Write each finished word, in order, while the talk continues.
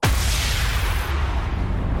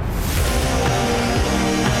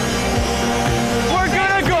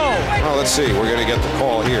see. We're going to get the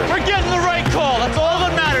call here. We're getting the right call. That's all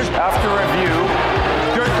that matters. After review,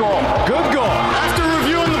 good goal. Good goal. After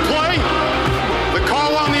reviewing the play, the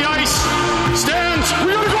call on the ice stands.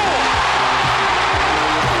 We got a goal.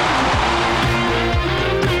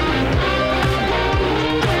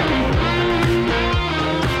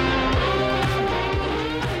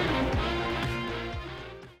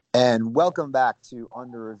 And welcome back to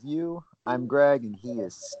Under Review. I'm Greg, and he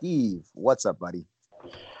is Steve. What's up, buddy?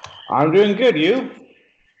 I'm doing good. You?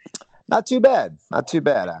 Not too bad. Not too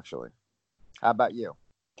bad, actually. How about you?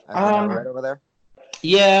 Everything all right over there?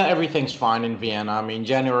 Yeah, everything's fine in Vienna. I mean,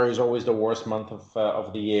 January is always the worst month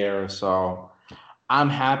of the year, so I'm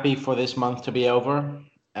happy for this month to be over.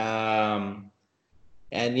 And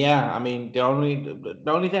yeah, I mean, the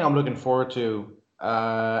only thing I'm looking forward to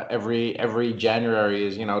every January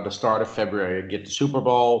is, the start of February. Get the Super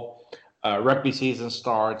Bowl, rugby season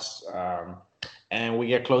starts, and we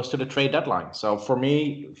get close to the trade deadline. So for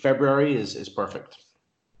me, February is perfect.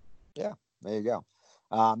 Yeah, there you go.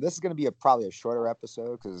 This is going to be probably a shorter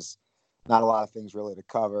episode because not a lot of things really to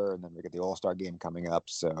cover, and then we get the All-Star game coming up.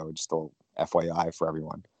 So just a FYI for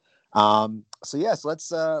everyone. So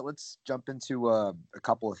let's jump into a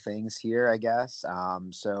couple of things here, I guess.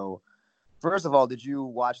 So first of all, did you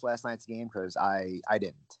watch last night's game? Because I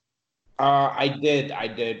didn't. I did.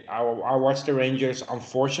 I watched the Rangers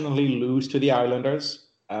unfortunately lose to the Islanders.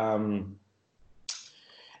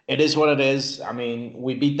 It is what it is. I mean,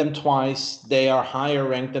 we beat them twice. They are higher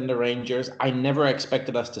ranked than the Rangers. I never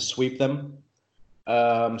expected us to sweep them.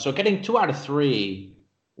 So getting 2 out of 3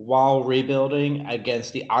 while rebuilding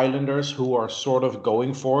against the Islanders, who are sort of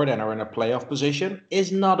going for it and are in a playoff position,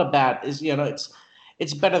 is not a bad.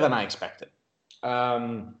 It's better than I expected.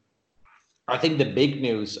 I think the big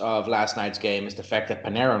news of last night's game is the fact that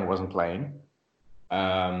Panarin wasn't playing.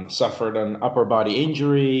 Suffered an upper body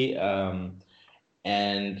injury.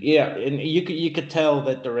 And you could tell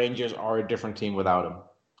that the Rangers are a different team without him.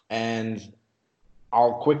 And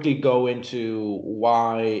I'll quickly go into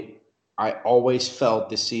why I always felt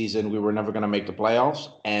this season we were never going to make the playoffs,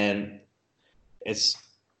 and it's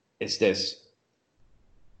this.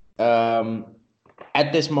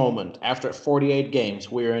 At this moment, after 48 games,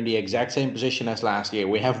 we are in the exact same position as last year.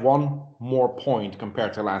 We have 1 more point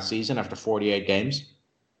compared to last season after 48 games.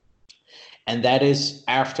 And that is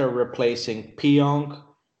after replacing Pionk,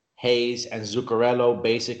 Hayes, and Zuccarello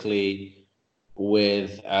basically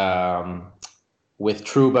with Trouba,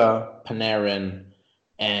 Panarin,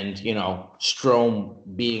 and, Strome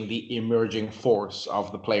being the emerging force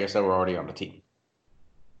of the players that were already on the team.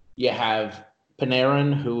 You have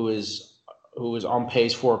Panarin, who is on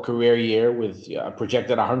pace for a career year with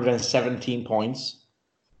projected 117 points.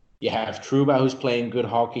 You have Trouba, who's playing good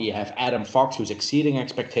hockey. You have Adam Fox, who's exceeding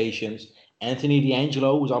expectations. Anthony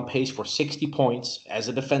DeAngelo, who's on pace for 60 points as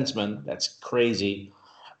a defenseman. That's crazy.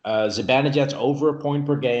 Zibanejad's over a point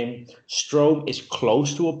per game. Strome is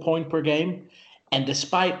close to a point per game. And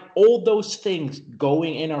despite all those things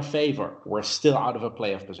going in our favor, we're still out of a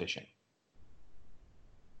playoff position.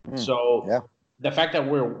 The fact that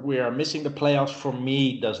we are missing the playoffs for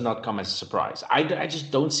me does not come as a surprise. I just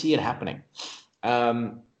don't see it happening.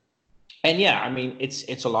 And yeah, I mean,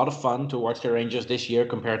 it's a lot of fun to watch the Rangers this year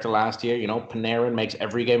compared to last year. Panarin makes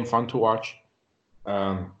every game fun to watch.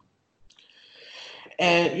 And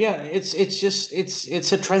yeah,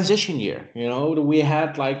 it's a transition year. We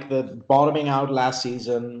had like the bottoming out last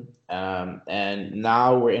season, and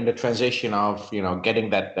now we're in the transition of getting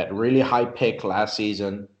that really high pick last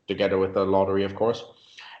season together with the lottery, of course,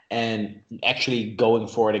 and actually going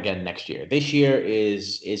for it again next year. This year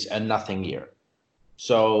is a nothing year.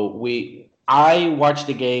 So I watch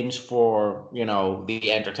the games for,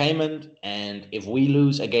 the entertainment. And if we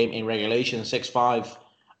lose a game in regulation 6-5,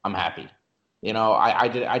 I'm happy.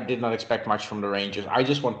 I did not expect much from the Rangers. I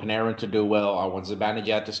just want Panarin to do well. I want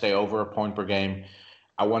Zibanejad to stay over a point per game.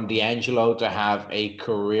 I want DeAngelo to have a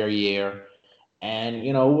career year. And,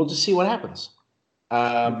 we'll just see what happens.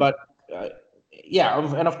 And of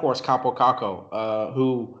course, Kaapo Kakko,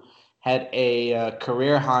 who had a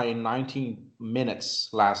career high in 19 minutes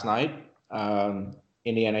last night in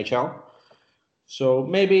the NHL. So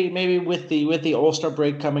maybe with the All-Star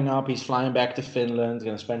break coming up, he's flying back to Finland,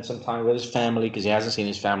 going to spend some time with his family because he hasn't seen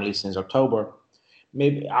his family since October.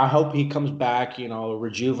 Maybe I hope he comes back,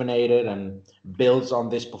 rejuvenated and builds on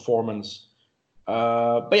this performance.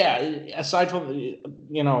 But yeah, aside from,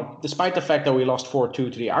 despite the fact that we lost 4-2 to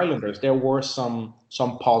the Islanders, there were some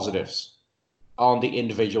positives on the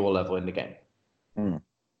individual level in the game.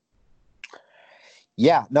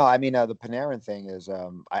 Yeah, no, I mean, the Panarin thing is,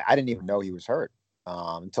 I didn't even know he was hurt.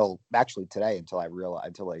 until actually today, until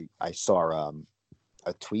I saw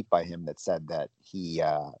a tweet by him that said that he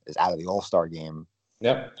is out of the All-Star game.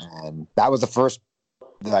 Yep. And that was the first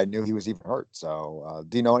that I knew he was even hurt. So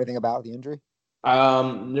do you know anything about the injury?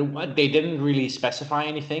 They didn't really specify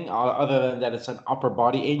anything other than that it's an upper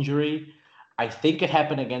body injury. I think it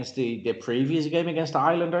happened against the previous game against the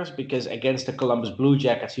Islanders, because against the Columbus Blue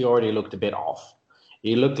Jackets, he already looked a bit off.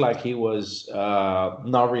 He looked like he was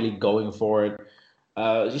not really going for it.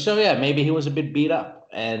 So yeah, maybe he was a bit beat up,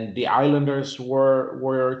 and the Islanders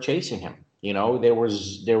were chasing him. You know, they were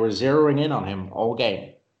zeroing in on him all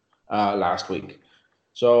game last week.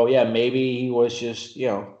 So yeah, maybe he was just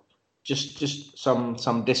just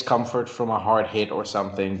some discomfort from a hard hit or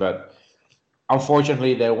something, but.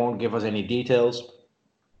 Unfortunately, they won't give us any details.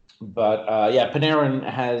 But yeah, Panarin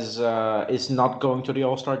is not going to the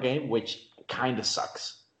All-Star game, which kind of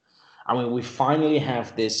sucks. I mean, we finally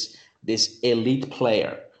have this elite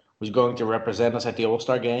player who's going to represent us at the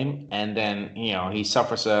All-Star game, and then he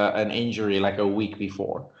suffers an injury like a week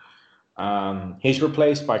before. He's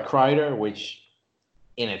replaced by Kreider, which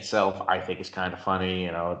in itself I think is kind of funny.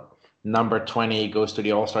 Number 20 goes to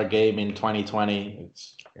the All-Star game in 2020.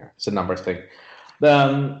 It's a numbers thing.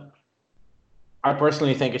 I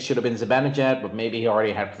personally think it should have been Zibanejad, but maybe he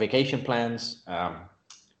already had vacation plans.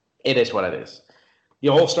 It is what it is. The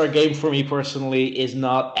All-Star game for me personally is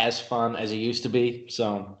not as fun as it used to be.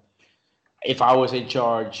 So if I was in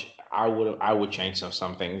charge, I would change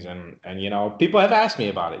some things. And people have asked me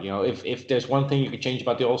about it. If there's one thing you could change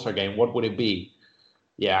about the All-Star game, what would it be?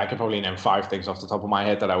 Yeah, I could probably name 5 things off the top of my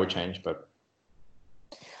head that I would change, but.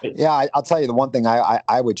 Yeah, I'll tell you the one thing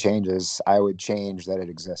I would change is I would change that it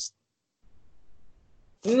exists.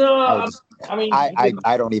 No,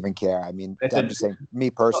 I don't even care. I mean, I'm just saying,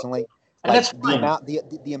 me personally, like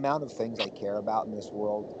the amount of things I care about in this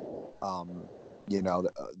world,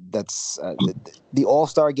 that's the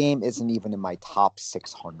All-Star game isn't even in my top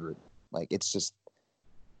 600. Like, it's just.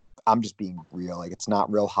 I'm just being real. Like, it's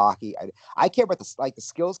not real hockey. I care about the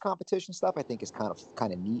skills competition stuff. I think is kind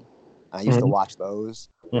of neat. I used to watch those.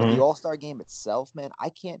 But the All-Star game itself, man, I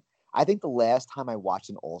think the last time I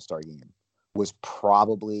watched an All-Star game was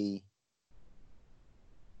probably,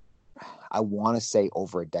 I want to say,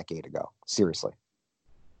 over a decade ago. Seriously.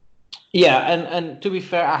 Yeah, and to be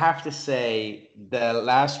fair, I have to say the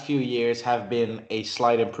last few years have been a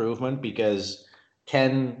slight improvement, because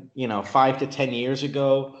 5 to 10 years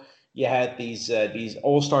ago, you had these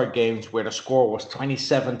All-Star games where the score was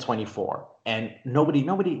 27-24, and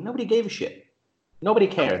nobody gave a shit. Nobody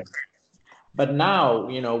cared. But now,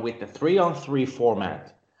 with the 3-on-3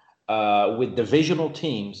 format, with divisional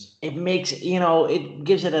teams, it makes, it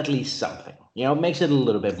gives it at least something. It makes it a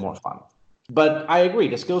little bit more fun. But I agree,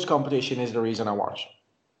 the skills competition is the reason I watch.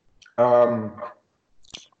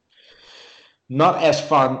 Not as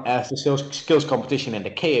fun as the skills competition in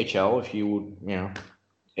the KHL,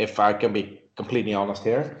 if I can be completely honest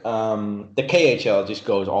here. The KHL just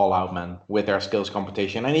goes all out, man, with their skills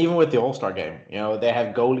competition, and even with the All-Star game. They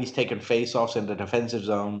have goalies taking face-offs in the defensive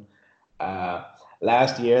zone.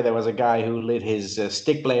 Last year, there was a guy who lit his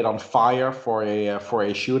stick blade on fire for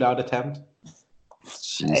a shootout attempt.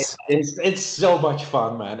 It's so much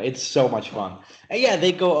fun, man. It's so much fun. And yeah,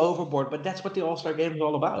 they go overboard, but that's what the All-Star game is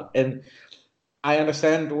all about. And I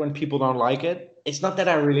understand when people don't like it. It's not that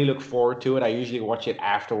I really look forward to it. I usually watch it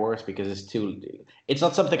afterwards because it's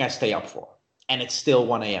not something I stay up for. And it's still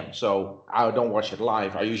 1 a.m. So I don't watch it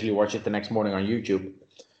live. I usually watch it the next morning on YouTube.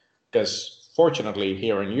 Because fortunately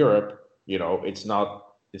here in Europe, it's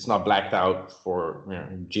not blacked out for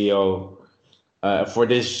for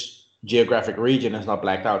this geographic region. It's not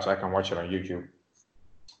blacked out, so I can watch it on YouTube.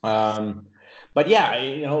 But yeah,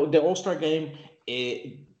 the All-Star game,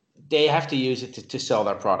 they have to use it to sell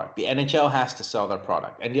their product. The NHL has to sell their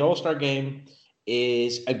product. And the All-Star game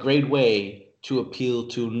is a great way to appeal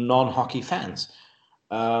to non-hockey fans.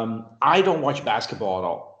 I don't watch basketball at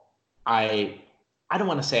all. I don't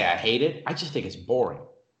want to say I hate it. I just think it's boring.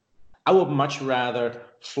 I would much rather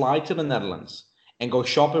fly to the Netherlands and go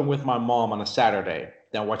shopping with my mom on a Saturday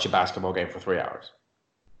than watch a basketball game for 3 hours.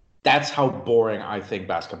 That's how boring I think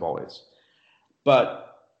basketball is. But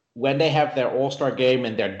when they have their All-Star game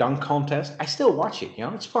and their dunk contest, I still watch it.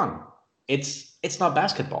 It's fun. It's not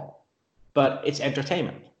basketball, but it's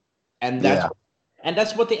entertainment, and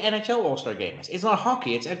that's what the NHL All-Star game is. It's not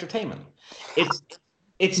hockey. It's entertainment.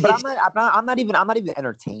 I'm not even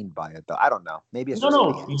entertained by it though. I don't know. Maybe it's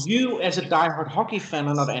no. You as a diehard hockey fan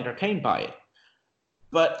are not entertained by it,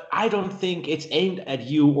 but I don't think it's aimed at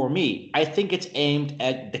you or me. I think it's aimed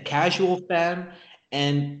at the casual fan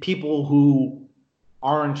and people who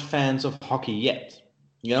aren't fans of hockey yet.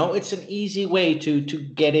 You know, it's an easy way to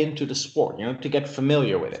get into the sport, you know, to get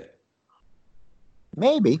familiar with it.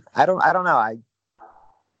 Maybe. I don't know.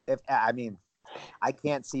 I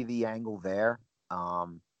can't see the angle there.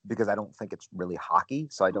 Because I don't think it's really hockey.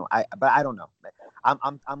 So but I don't know.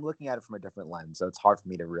 I'm looking at it from a different lens, so it's hard for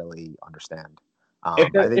me to really understand.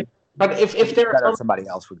 If there are somebody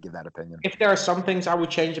else would give that opinion. If there are some things I would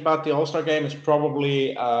change about the All-Star game, it's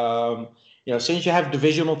probably since you have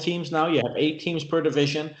divisional teams now, you have 8 teams per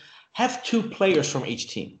division, have 2 players from each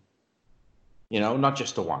team. You know, not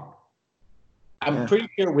just the one. I'm pretty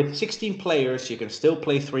sure with 16 players, you can still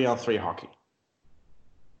play 3-on-3 hockey.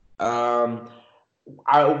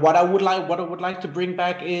 What I would like to bring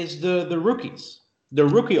back is the rookies, the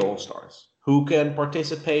rookie All-Stars, who can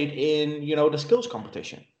participate in, you know, the skills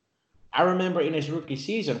competition. I remember in his rookie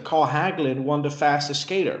season, Carl Hagelin won the fastest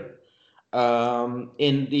skater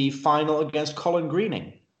in the final against Colin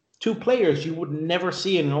Greening. 2 players you would never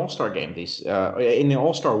see in an All-Star game in the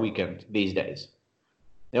All-Star weekend these days.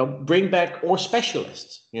 You know, bring back or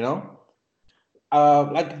specialists. You know,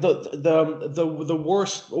 like the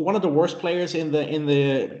worst, one of the worst players in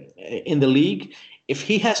the league. If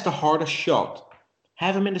he has the hardest shot,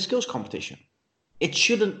 have him in the skills competition. The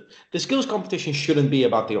skills competition shouldn't be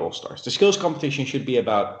about the All-Stars. The skills competition should be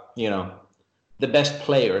about, you know, the best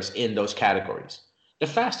players in those categories. The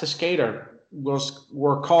fastest skater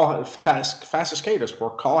fastest skaters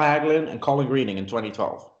were Carl Hagelin and Colin Greening in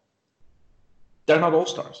 2012. They're not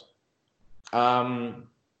All-Stars.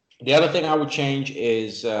 The other thing I would change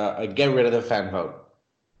is get rid of the fan vote.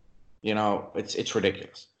 You know, it's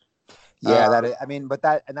ridiculous. Yeah, I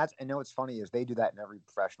know what's funny is they do that in every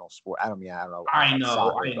professional sport. I don't know. I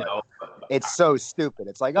know. It's so stupid.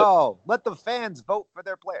 It's like, let the fans vote for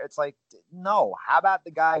their player. It's like, no. How about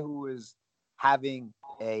the guy who is having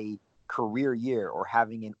a career year or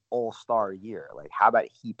having an all-star year? Like, how about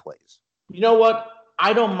he plays? You know what?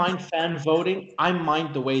 I don't mind fan voting. I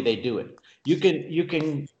mind the way they do it. You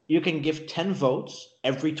can give 10 votes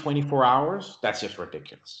every 24 hours. That's just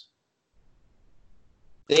ridiculous.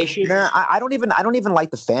 They should. Yeah, I don't even like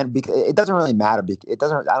the fan because it doesn't really matter. I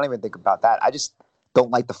don't even think about that. I just don't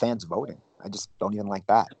like the fans voting. I just don't even like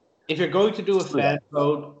that. If you're going to do a fan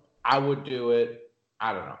vote, I would do it.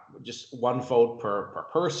 I don't know, just 1 vote per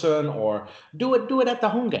person, or do it at the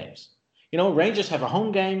home games. You know, Rangers have a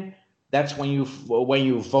home game. That's when you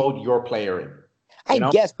vote your player in. I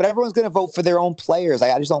guess, but everyone's going to vote for their own players.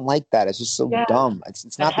 I just don't like that. It's just so dumb.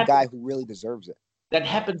 It's not the guy who really deserves it. That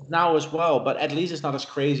happens now as well, but at least it's not as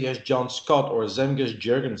crazy as John Scott or Zemgus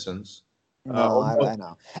Jurgensen's. No, I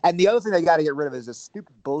know. And the other thing they got to get rid of is this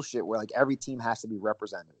stupid bullshit where like every team has to be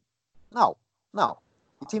represented. No. Your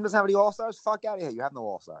team doesn't have any All-Stars? Fuck out of here. You have no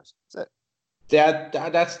All-Stars. That's it.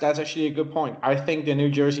 That's actually a good point. I think the New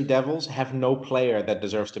Jersey Devils have no player that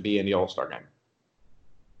deserves to be in the All-Star game.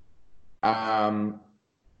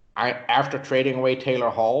 After trading away Taylor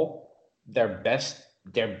Hall, their best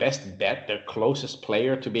bet, their closest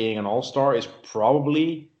player to being an All-Star is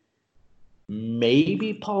probably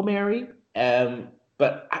maybe Palmieri.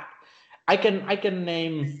 But I can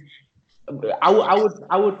name.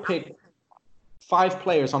 I would pick 5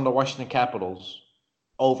 players on the Washington Capitals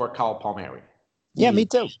over Kyle Palmieri. Yeah, me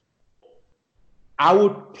too. I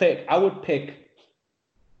would pick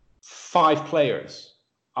 5 players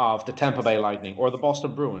of the Tampa Bay Lightning or the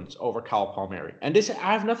Boston Bruins over Kyle Palmieri. And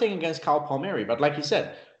I have nothing against Kyle Palmieri, but like you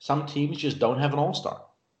said, some teams just don't have an All-Star.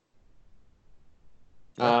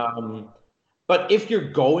 But if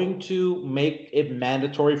you're going to make it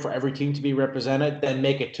mandatory for every team to be represented, then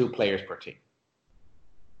make it 2 players per team.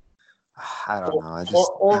 I don't know.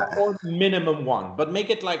 Or minimum 1, but make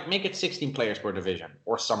it 16 players per division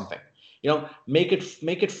or something. You know, make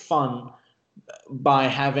it fun by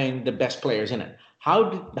having the best players in it. How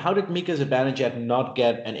did Mika Zibanejad not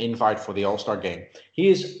get an invite for the All-Star game? He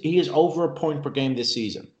is over a point per game this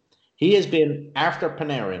season. He has been after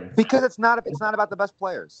Panarin because it's not about the best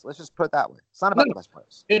players. Let's just put it that way. It's not about the best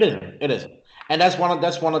players. It isn't. And that's one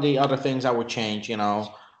of the other things I would change. You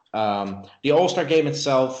know, the All-Star game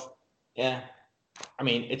itself. Yeah, I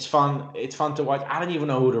mean it's fun. It's fun to watch. I don't even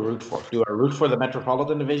know who to root for. Do I root for the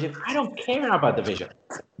Metropolitan Division? I don't care about division.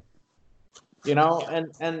 You know,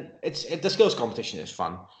 and the skills competition is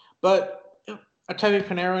fun, but Artemi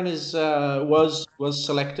Panarin was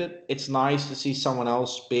selected. It's nice to see someone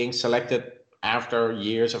else being selected after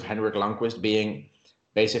years of Henrik Lundqvist being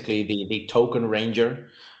basically the token Ranger.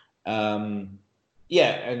 And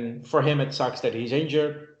for him it sucks that he's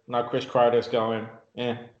injured. Now Chris Kreider's going.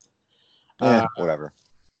 Whatever.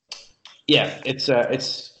 Yeah, it's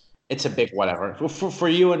it's a big whatever. For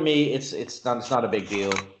you and me, it's not a big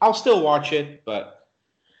deal. I'll still watch it, but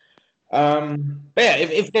yeah,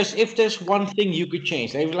 if there's one thing you could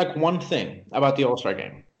change, maybe like one thing about the All-Star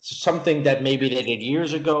game, something that maybe they did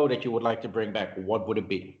years ago that you would like to bring back, what would it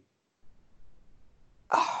be?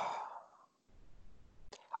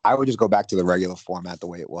 I would just go back to the regular format the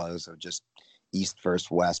way it was, of just East versus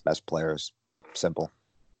West, best players. Simple.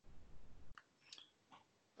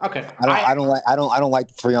 Okay. I don't like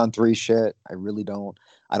 3-on-3 shit. I really don't.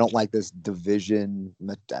 I don't like this division.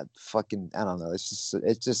 That fucking, I don't know. It's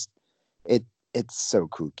so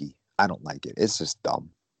kooky. I don't like it. It's just dumb.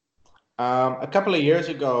 A couple of years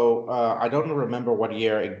ago, I don't remember what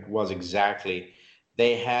year it was exactly.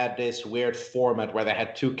 They had this weird format where they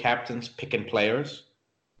had two captains picking players.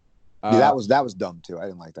 Yeah, that was dumb too. I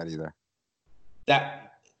didn't like that either.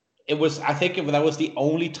 I think that was the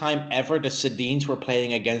only time ever the Sedins were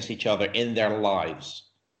playing against each other in their lives,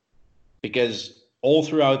 because all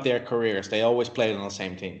throughout their careers they always played on the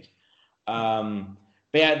same teams. But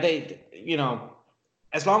yeah, they,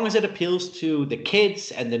 as long as it appeals to the kids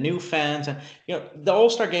and the new fans, and the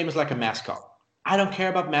All-Star game is like a mascot. I don't care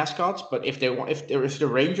about mascots, but if the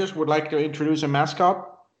Rangers would like to introduce a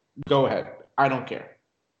mascot, go ahead. I don't care.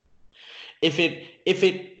 If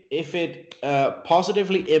it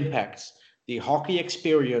positively impacts the hockey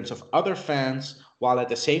experience of other fans, while at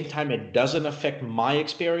the same time it doesn't affect my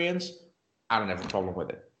experience, I don't have a problem with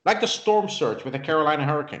it. Like the storm surge with the Carolina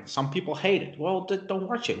Hurricanes. Some people hate it. Well, don't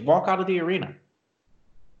watch it. Walk out of the arena.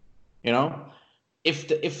 If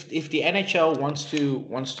the NHL wants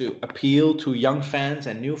to appeal to young fans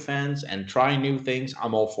and new fans and try new things,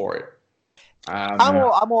 I'm all for it.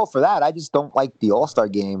 I'm all for that. I just don't like the All-Star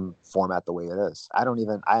game format the way it is. I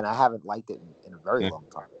haven't liked it in a very long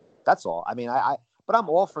time. That's all. I mean, but I'm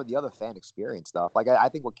all for the other fan experience stuff. Like I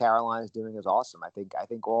think what Carolina is doing is awesome. I think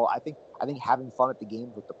having fun at the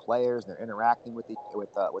games with the players, they're interacting with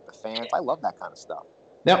the fans. I love that kind of stuff.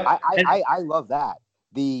 Yep. I love that.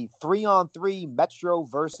 The 3-on-3 Metro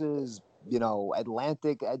versus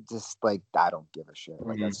Atlantic. I don't give a shit.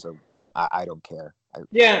 Like that's so. I don't care.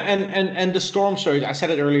 And the storm surge, I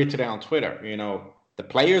said it earlier today on Twitter, the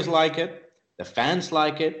players like it, the fans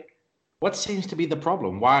like it. What seems to be the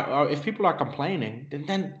problem? Why, if people are complaining,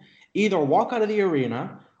 then either walk out of the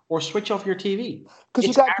arena or switch off your TV. Because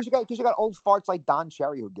you got old farts like Don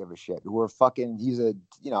Cherry who give a shit, who are fucking, he's a,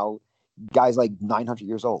 guy's like 900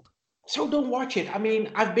 years old. So don't watch it. I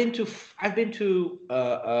mean, I've been to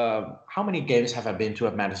how many games have I been to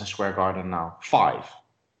at Madison Square Garden now? 5.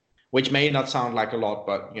 Which may not sound like a lot,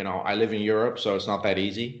 but, I live in Europe, so it's not that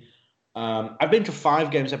easy. I've been to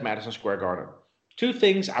 5 games at Madison Square Garden. 2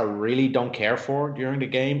 things I really don't care for during the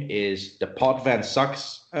game is the Potvin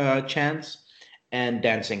sucks chants and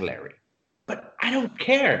Dancing Larry. But I don't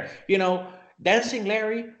care. Dancing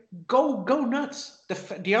Larry, go nuts.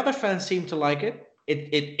 The other fans seem to like it.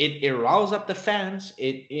 It riles up the fans.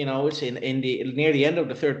 It's near the end of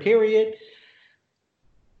the third period.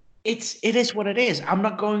 It is what it is. I'm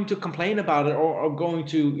not going to complain about it or going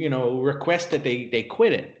to request that they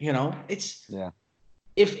quit it. It's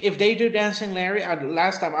If they do Dancing Larry,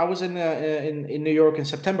 last time I was in New York in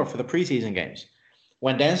September for the preseason games.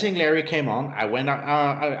 When Dancing Larry came on, I went out.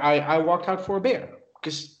 I walked out for a beer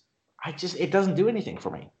because it doesn't do anything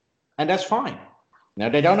for me, and that's fine. Now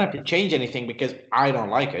they don't have to change anything because I don't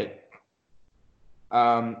like it.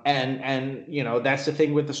 And that's the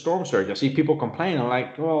thing with the storm surge. I see people complain. I'm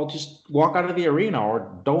like, well, just walk out of the arena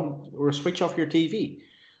or switch off your TV,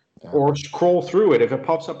 or scroll through it if it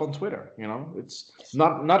pops up on Twitter. It's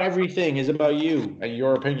not everything is about you and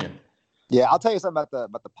your opinion. Yeah, I'll tell you something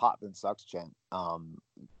about the Potvin sucks chant.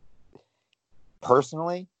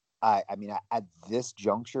 Personally, I mean, at this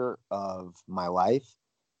juncture of my life,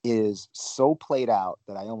 it is so played out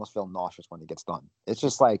that I almost feel nauseous when it gets done. It's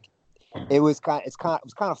just like. It was kind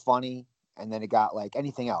of funny, and then it got like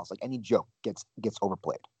anything else, like any joke gets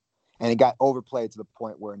overplayed, and it got overplayed to the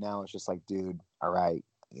point where now it's just like, dude, all right,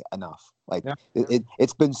 enough. Like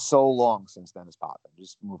it's been so long since Dennis Potvin.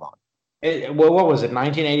 Just move on. What was it,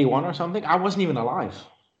 1981 or something? I wasn't even alive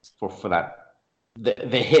for that. The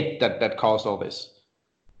hit that caused all this.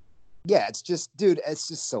 Yeah, it's just, dude, it's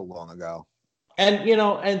just so long ago. And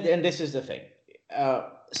and this is the thing.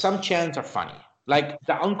 Some chants are funny. Like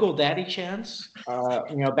the Uncle Daddy chants,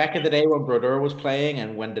 back in the day when Brodeur was playing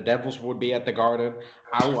and when the Devils would be at the Garden,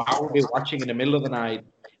 I would be watching in the middle of the night,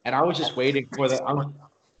 and I was just waiting for the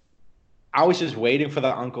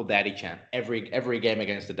Uncle Daddy chant every game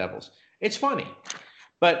against the Devils. It's funny,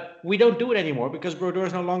 but we don't do it anymore because Brodeur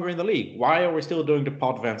is no longer in the league. Why are we still doing the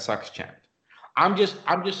Potvin sucks chant? I'm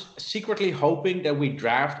just secretly hoping that we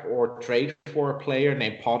draft or trade for a player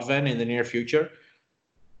named Potvin in the near future.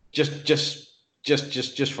 Just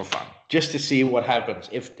for fun, just to see what happens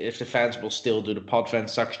if the fans will still do the Potvin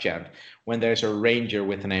sucks chant when there's a Ranger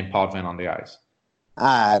with the name Potvin on the ice.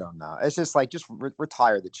 I don't know. It's just like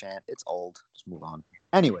retire the chant. It's old. Just move on.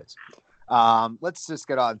 Anyways, let's just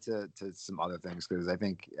get on to some other things because I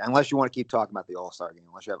think unless you want to keep talking about the All-Star game,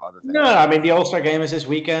 unless you have other things. No, I mean the All-Star game is this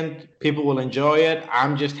weekend. People will enjoy it.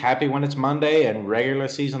 I'm just happy when it's Monday and regular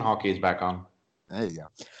season hockey is back on. There you go.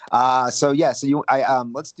 Let's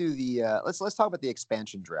do the let's talk about the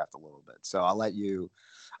expansion draft a little bit. So I'll let you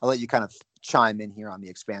kind of chime in here on the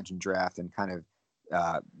expansion draft and kind of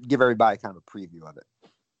give everybody kind of a preview of it.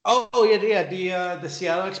 Oh yeah. The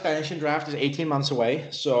Seattle expansion draft is 18 months away,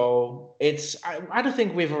 so I don't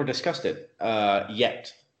think we've ever discussed it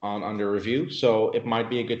yet on under review. So it might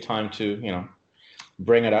be a good time to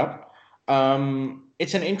bring it up.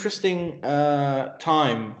 It's an interesting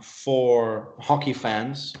time for hockey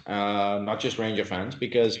fans, not just Ranger fans,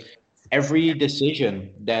 because every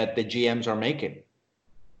decision that the GMs are making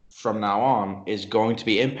from now on is going to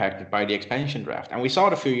be impacted by the expansion draft. And we saw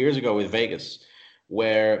it a few years ago with Vegas,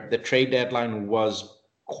 where the trade deadline was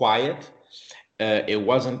quiet. It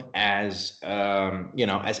wasn't as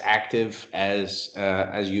as active as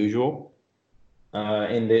usual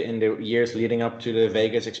in the years leading up to the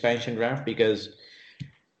Vegas expansion draft because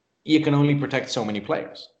you can only protect so many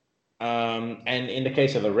players. And in the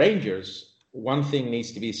case of the Rangers, one thing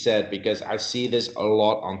needs to be said because I see this a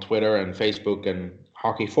lot on Twitter and Facebook and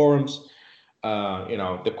hockey forums.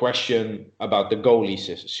 The question about the goalie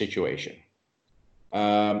situation.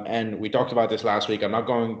 And we talked about this last week. I'm not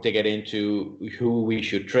going to get into who we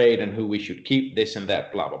should trade and who we should keep, this and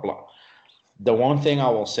that, blah, blah, blah. The one thing I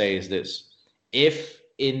will say is this. If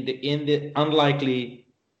in the unlikely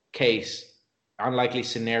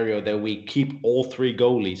scenario that we keep all three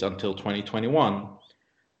goalies until 2021,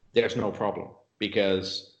 there's no problem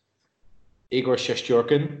because Igor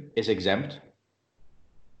Shesterkin is exempt.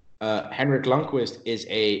 Henrik Lundqvist is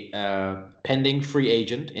a pending free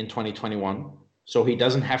agent in 2021. So he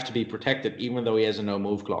doesn't have to be protected, even though he has a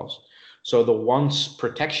no-move clause. So the once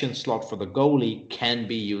protection slot for the goalie can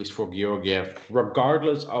be used for Georgiev,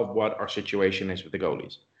 regardless of what our situation is with the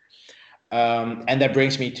goalies. And that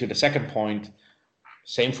brings me to the second point.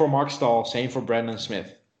 Same for Mark Stahl, same for Brendan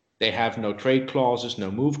Smith. They have no trade clauses,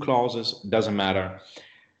 no move clauses, doesn't matter.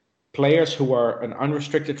 Players who are an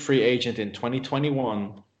unrestricted free agent in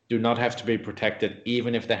 2021 do not have to be protected,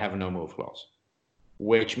 even if they have a no-move clause,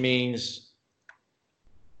 which means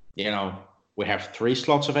we have 3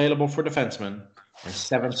 slots available for defensemen and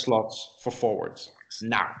 7 slots for forwards.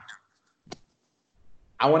 Now,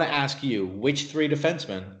 I want to ask you, which 3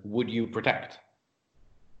 defensemen would you protect?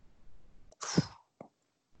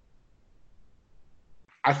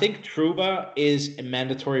 I think Trouba is a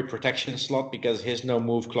mandatory protection slot because his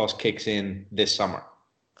no-move clause kicks in this summer.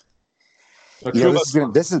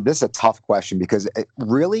 So this is a tough question because it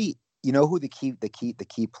really, who the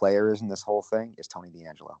key player is in this whole thing is Tony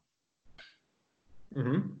DeAngelo.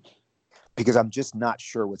 Mm-hmm. Because I'm just not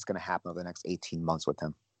sure what's going to happen over the next 18 months with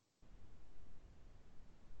him.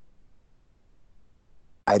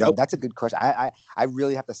 That's a good question. I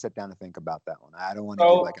really have to sit down and think about that one. I don't want to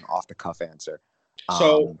give like an off the cuff answer.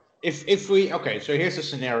 So so here's a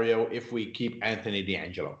scenario if we keep Anthony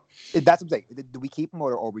DeAngelo. That's what I'm saying. Do we keep him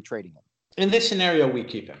or are we trading him? In this scenario, we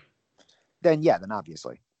keep him. Then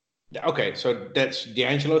obviously. Okay, so that's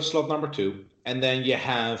DeAngelo slot number 2. And then you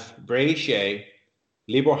have Brady Shea,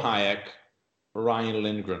 Libor Hayek, Ryan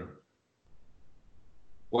Lindgren.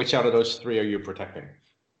 Which out of those 3 are you protecting?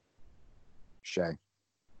 Shea.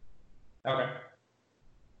 Okay.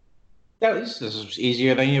 This is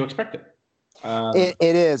easier than you expected. It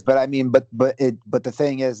is, but I mean, but the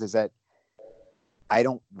thing is that I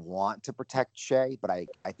don't want to protect Shea, but I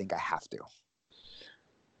think I have to.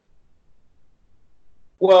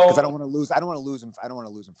 Well, because I don't want to lose. I don't want to lose him. I don't want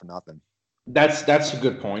to lose him for nothing. That's a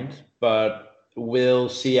good point, but will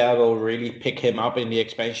Seattle really pick him up in the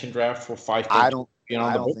expansion draft for $5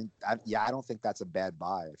 million? I don't think that's a bad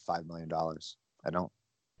buy at $5 million. I don't.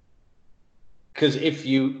 Because if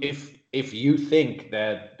you think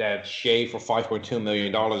that Shea for $5.2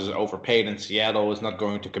 million is overpaid and Seattle is not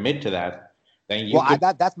going to commit to that, then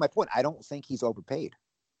that's my point. I don't think he's overpaid.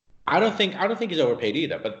 I don't think he's overpaid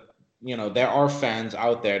either. But there are fans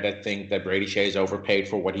out there that think that Brady Shea is overpaid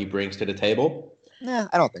for what he brings to the table. Nah,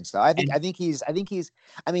 I don't think so. I think he's. I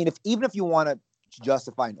mean, even if you want to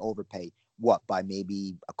justify an overpay, by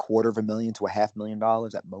maybe $250,000 to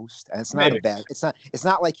 $500,000 at most, and it's not a bad. It's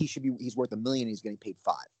not like he's worth $1 million. And he's getting paid $5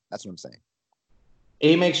 million. That's what I'm saying.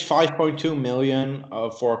 He makes 5.2 million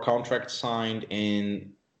for a contract signed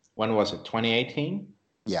in, when was it, 2018?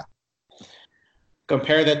 Yeah.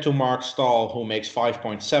 Compare that to Mark Stahl, who makes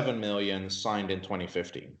 5.7 million signed in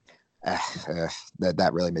 2015. That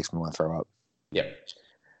really makes me want to throw up. Yep.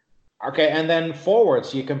 Okay, and then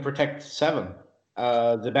forwards, you can protect 7.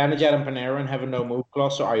 Zibanejad and Panarin have a no-move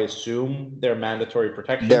clause, so I assume they're mandatory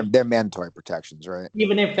protection. They're mandatory protections, right?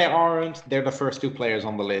 Even if they aren't, they're the first 2 players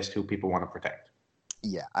on the list who people want to protect.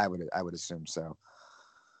 Yeah, I would assume so.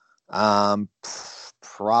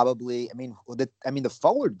 Probably. I mean, the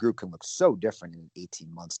forward group can look so different in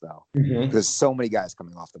 18 months, though, because so many guys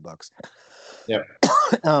coming off the books. Yeah.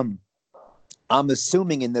 I'm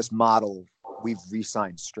assuming in this model we've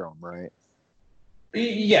re-signed Strome, right?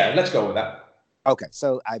 Yeah, let's go with that. Okay,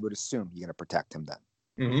 so I would assume you're going to protect him then.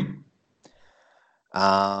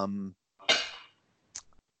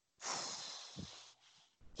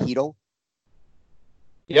 Hedl.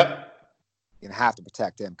 Yep. You're going to have to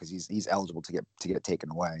protect him because he's eligible to get it taken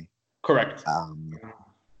away. Correct.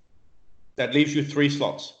 That leaves you 3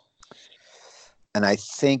 slots. And I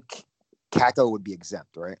think Kakko would be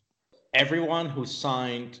exempt, right? Everyone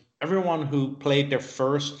who played their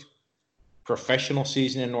first professional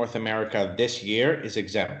season in North America this year is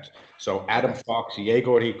exempt. So Adam Fox,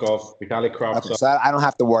 Yegor Hikov, Vitaly Kravtsov. Okay, so I don't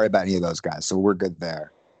have to worry about any of those guys. So we're good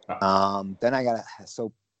there. Then I got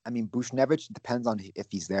to. I mean, Buchnevich depends on if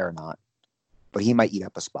he's there or not, but he might eat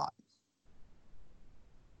up a spot.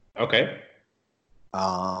 Okay.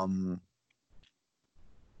 And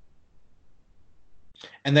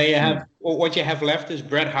then you have what you have left is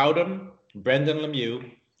Brett Howden, Brendan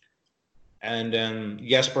Lemieux, and then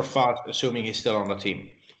Jesper Fast, assuming he's still on the team.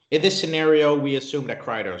 In this scenario, we assume that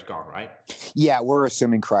Kreider's gone, right? Yeah, we're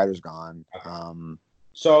assuming Kreider's gone.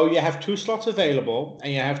 So you have 2 slots available,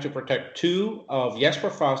 and you have to protect 2 of Jesper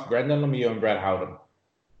Fast, Brendan Lemieux, and Brett Howden.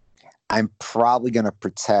 I'm probably going to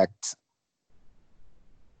protect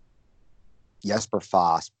Jesper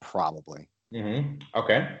Fast, probably.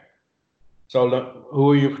 Okay. So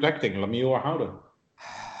who are you protecting, Lemieux or Howden?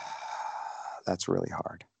 That's really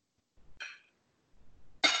hard.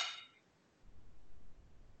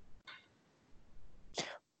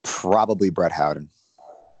 Probably Brett Howden.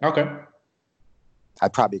 Okay.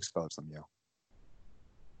 I'd probably expose Lemieux.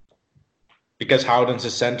 Because Howden's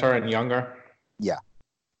a center and younger? Yeah.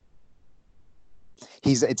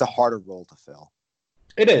 It's a harder role to fill.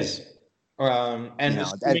 It is. I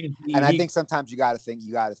think sometimes you got to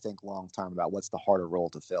think long term about what's the harder role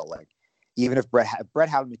to fill. Like, even if Brett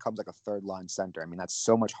Howden becomes like a 3rd line center, I mean, that's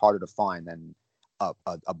so much harder to find than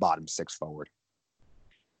a bottom 6 forward.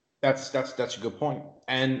 That's a good point.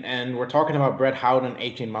 And we're talking about Brett Howden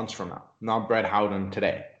 18 months from now, not Brett Howden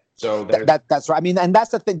today. So that's right. I mean, and that's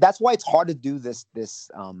the thing. That's why it's hard to do this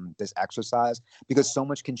exercise, because so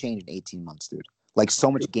much can change in 18 months, dude. Like,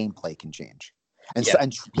 so much gameplay can change.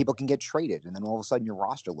 And people can get traded, and then all of a sudden your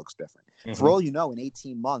roster looks different. For all you know, in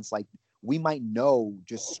 18 months, like, we might know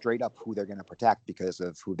just straight up who they're going to protect because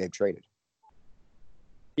of who they've traded.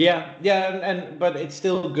 Yeah, but it's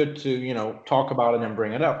still good to talk about it and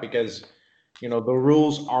bring it up, because the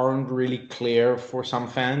rules aren't really clear for some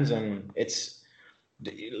fans, and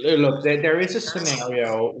there is a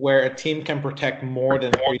scenario where a team can protect more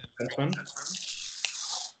than 3 defensemen.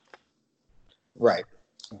 Right.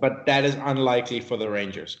 But that is unlikely for the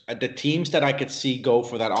Rangers. The teams that I could see go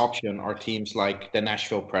for that option are teams like the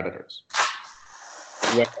Nashville Predators,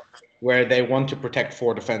 where they want to protect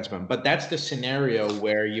 4 defensemen. But that's the scenario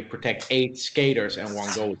where you protect 8 skaters and 1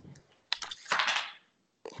 goalie.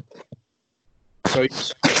 So I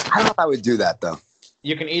don't know if I would do that, though.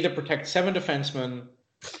 You can either protect 7 defensemen,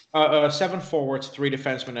 7 forwards, 3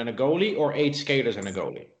 defensemen, and a goalie, or 8 skaters and a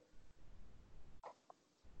goalie.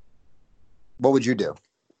 What would you do?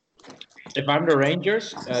 If I'm the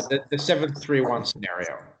Rangers, the 7-3-1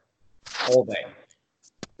 scenario, all day.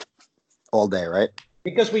 All day, right?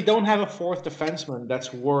 Because we don't have a 4th defenseman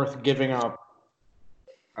that's worth giving up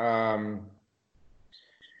a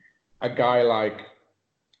guy like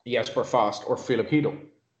Jesper Fast or Philip Hedl.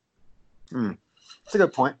 That's a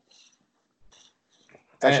good point.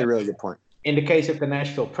 That's actually a really good point. In the case of the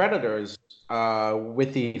Nashville Predators,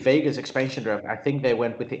 with the Vegas expansion draft, I think they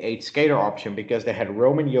went with the 8 skater option because they had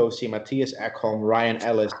Roman Josi, Matthias Ekholm, Ryan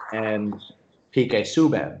Ellis, and PK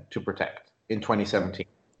Subban to protect in 2017.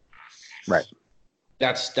 Right.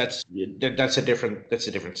 That's a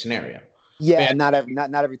different scenario. Yeah, and not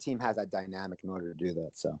every team has that dynamic in order to do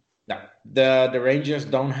that. So no, the Rangers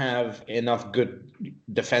don't have enough good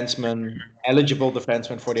eligible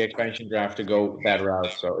defensemen for the expansion draft to go that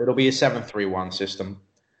route. So it'll be a 7-3-1 system.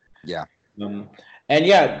 Yeah. And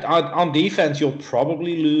yeah, on defense, you'll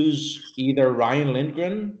probably lose either Ryan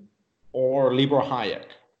Lindgren or Libor Hayek.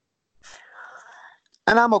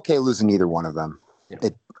 And I'm okay losing either one of them. Yeah.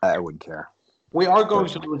 I wouldn't care. We are going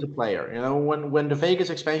to lose a player. You know, when the Vegas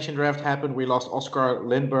expansion draft happened, we lost Oscar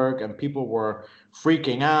Lindberg, and people were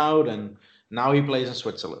freaking out. And now he plays in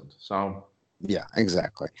Switzerland. So yeah,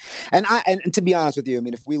 exactly. And to be honest with you, I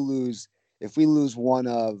mean, if we lose one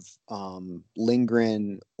of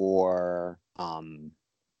Lindgren or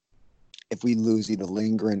if we lose either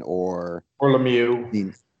Lindgren or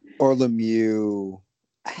Lemieux,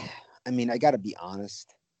 I mean, I got to be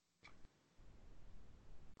honest.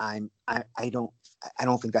 I don't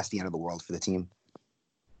think that's the end of the world for the team.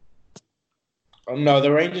 No,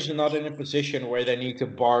 the Rangers are not in a position where they need to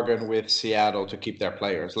bargain with Seattle to keep their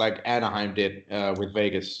players, like Anaheim did with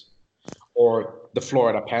Vegas, or the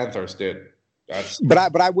Florida Panthers did.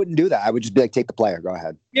 But I wouldn't do that. I would just be like, take the player, go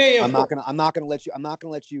ahead. Yeah. I'm not gonna let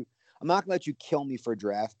you kill me for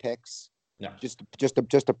draft picks. No. Just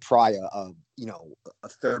to pry a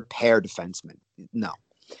third pair defenseman. No.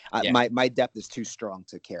 My depth is too strong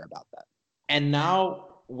to care about that. And now,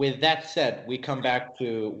 with that said, we come back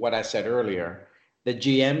to what I said earlier. The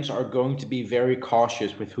GMs are going to be very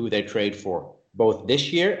cautious with who they trade for, both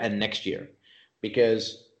this year and next year.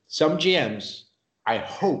 Because some GMs, I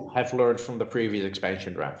hope, have learned from the previous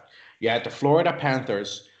expansion draft. You had the Florida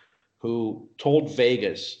Panthers, who told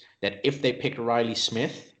Vegas that if they picked Riley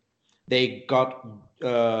Smith, they got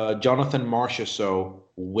Jonathan Marchessault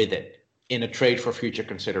with it in a trade for future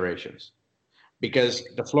considerations. Because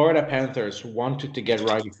the Florida Panthers wanted to get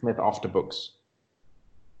Riley Smith off the books.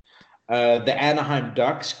 The Anaheim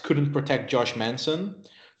Ducks couldn't protect Josh Manson,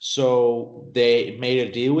 so they made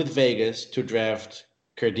a deal with Vegas to draft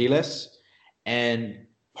Kerdiles, and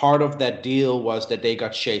part of that deal was that they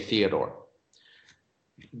got Shea Theodore.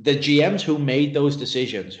 The GMs who made those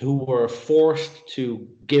decisions, who were forced to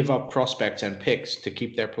give up prospects and picks to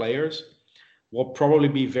keep their players, will probably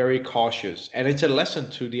be very cautious. And it's a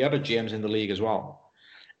lesson to the other GMs in the league as well.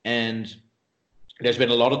 And there's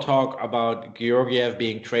been a lot of talk about Georgiev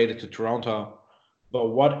being traded to Toronto. But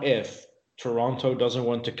what if Toronto doesn't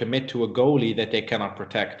want to commit to a goalie that they cannot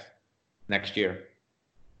protect next year?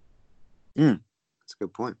 That's a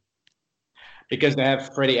good point. Because they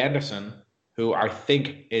have Freddie Anderson, who I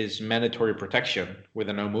think is mandatory protection with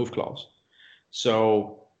a no-move clause.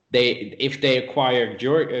 So if they acquire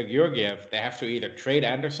Georgiev, they have to either trade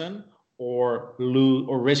Anderson or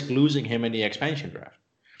risk losing him in the expansion draft.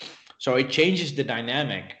 So it changes the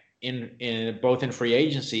dynamic in both in free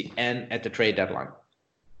agency and at the trade deadline.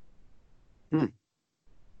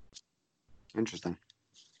 Interesting.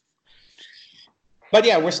 But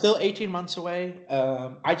yeah, we're still 18 months away.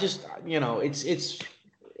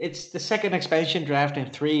 It's the second expansion draft in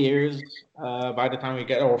 3 years. By the time we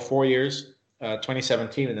get, or 4 years,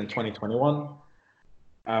 2017 and then 2021.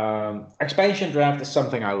 Expansion draft is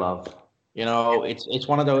something I love. You know, it's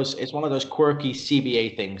one of those quirky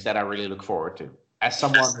CBA things that I really look forward to. As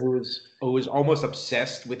someone who is almost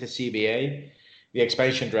obsessed with the CBA, the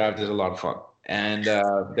expansion draft is a lot of fun, and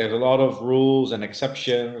there's a lot of rules and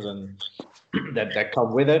exceptions and that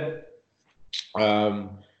come with it. But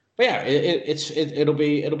yeah, it'll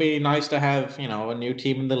be nice to have, you know, a new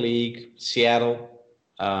team in the league. Seattle,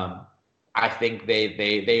 I think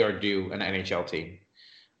they are due an NHL team.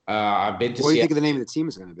 I've been to. What do you think the name of the team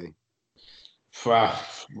is going to be?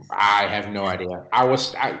 I have no idea.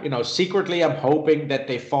 Secretly, I'm hoping that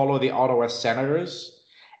they follow the Ottawa Senators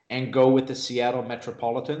and go with the Seattle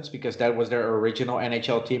Metropolitans, because that was their original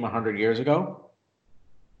NHL team 100 years ago.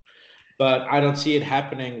 But I don't see it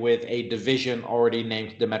happening with a division already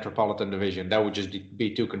named the Metropolitan Division. That would just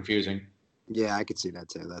be too confusing. Yeah, I could see that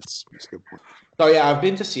too. That's a good point. So yeah, I've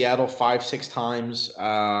been to Seattle 5-6 times,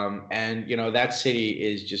 and you know that city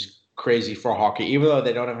is just crazy for hockey. Even though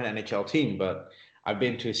they don't have an NHL team, but I've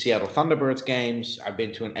been to Seattle Thunderbirds games. I've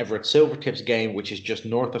been to an Everett Silvertips game, which is just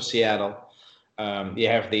north of Seattle. You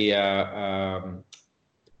have the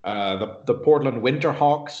Portland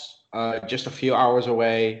Winterhawks just a few hours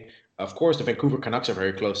away. Of course, the Vancouver Canucks are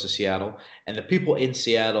very close to Seattle. And the people in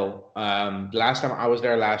Seattle, last time I was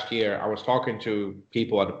there last year, I was talking to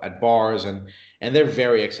people at bars, and they're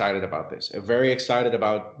very excited about this. They're very excited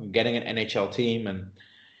about getting an NHL team. And,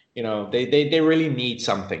 you know, they really need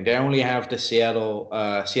something. They only have the Seattle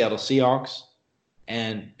Seahawks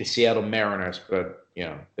and the Seattle Mariners, but, you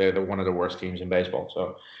know, they're one of the worst teams in baseball.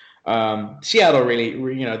 So Seattle really,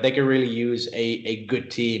 you know, they could really use a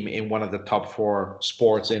good team in one of the top 4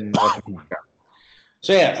 sports in North America.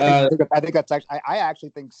 So yeah, I think that's actually. I actually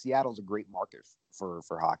think Seattle's a great market for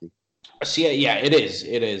hockey. Yeah, it is.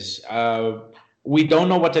 It is. We don't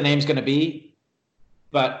know what the name's going to be,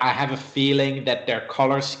 but I have a feeling that their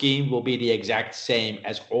color scheme will be the exact same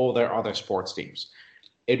as all their other sports teams.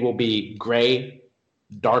 It will be gray,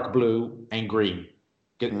 dark blue, and green.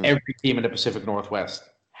 Every team in the Pacific Northwest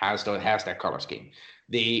has that color scheme.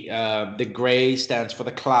 The gray stands for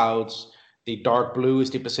the clouds. The dark blue is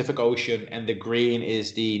the Pacific Ocean, and the green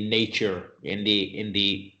is the nature in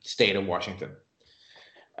the state of Washington.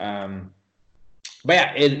 But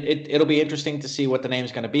yeah, it'll be interesting to see what the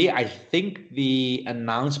name's going to be. I think the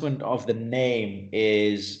announcement of the name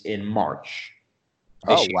is in March.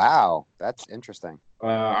 Oh, wow. That's interesting.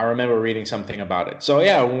 I remember reading something about it. So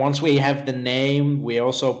yeah, once we have the name, we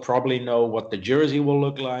also probably know what the jersey will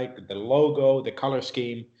look like, the logo, the color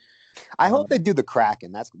scheme. I hope they do the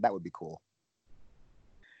Kraken. That would be cool.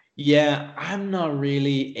 Yeah, I'm not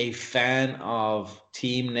really a fan of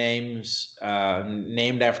team names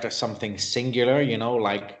named after something singular,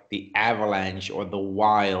 like the Avalanche or the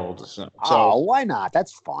Wild. So why not?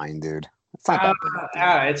 That's fine, dude. It's not that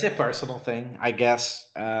big. It's a personal thing, I guess.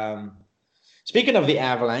 Speaking of the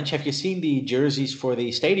Avalanche, have you seen the jerseys for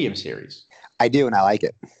the Stadium Series? I do, and I like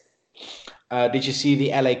it. Did you see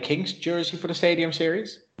the LA Kings jersey for the Stadium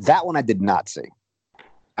Series? That one I did not see.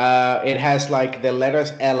 It has like the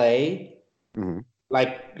letters LA,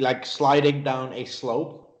 like sliding down a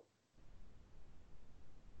slope.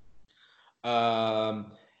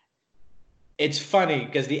 It's funny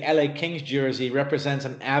because the LA Kings jersey represents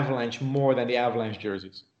an Avalanche more than the Avalanche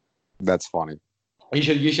jerseys. That's funny.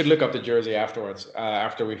 You should look up the jersey afterwards,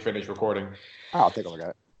 after we finish recording. I'll take a look at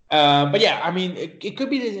it. But yeah, I mean, it could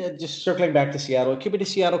be just circling back to Seattle. It could be the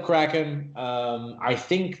Seattle Kraken. I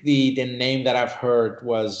think the name that I've heard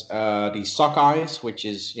was the Sockeyes, which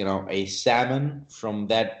is a salmon from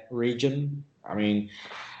that region. I mean,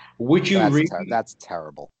 would you that's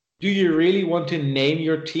terrible. Do you really want to name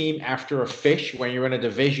your team after a fish when you're in a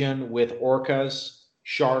division with orcas,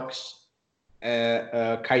 sharks,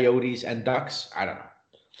 coyotes, and ducks? I don't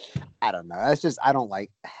know. That's just I don't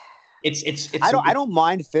like. I don't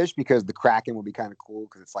mind fish because the Kraken would be kind of cool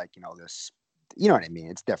because it's like this, you know what I mean?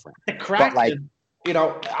 It's different. The Kraken,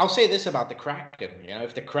 I'll say this about the Kraken.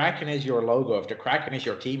 If the Kraken is your logo, if the Kraken is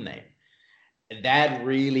your team name, that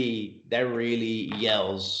really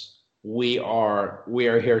yells, we are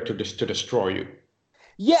here to destroy you.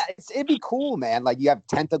 Yeah, it'd be cool, man. Like you have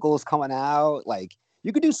tentacles coming out, like.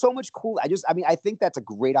 You could do so much cool. I think that's a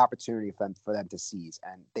great opportunity for them to seize,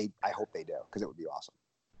 and I hope they do because it would be awesome.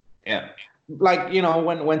 Yeah, like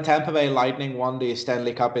when Tampa Bay Lightning won the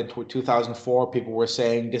Stanley Cup in 2004, people were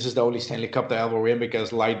saying this is the only Stanley Cup they'll ever win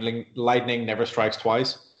because lightning never strikes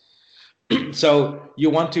twice. So you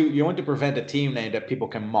want to prevent a team name that people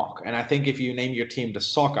can mock, and I think if you name your team the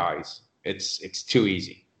Sockeyes, it's too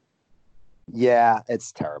easy. Yeah,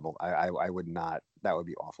 it's terrible. I would not. That would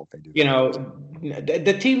be awful if they do.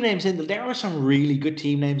 The team names there are some really good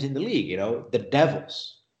team names in the league. The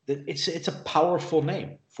Devils. It's a powerful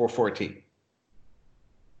name for a team.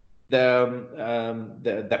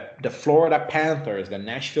 The Florida Panthers, the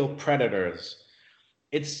Nashville Predators.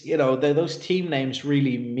 It's those team names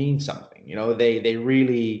really mean something. They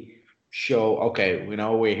really show. Okay,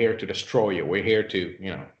 we're here to destroy you. We're here to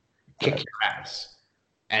kick your ass.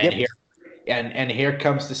 And here. And here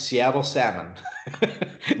comes the Seattle Salmon.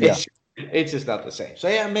 It's just not the same. So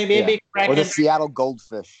yeah, maybe or the Seattle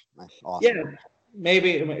Goldfish. Awesome. Yeah,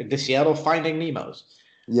 maybe the Seattle Finding Nemos.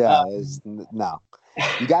 Yeah, no.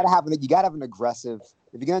 You gotta have an aggressive.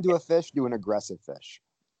 If you're gonna do a fish, do an aggressive fish.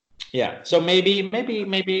 Yeah. So maybe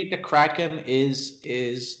the Kraken is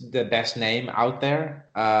the best name out there.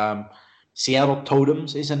 Seattle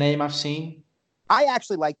Totems is a name I've seen. I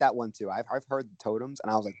actually like that one too. I've heard the Totems,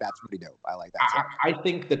 and I was like, that's pretty dope. I like that. I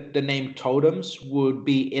think that the name Totems would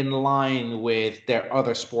be in line with their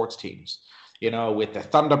other sports teams. With the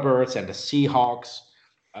Thunderbirds and the Seahawks.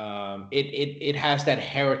 It has that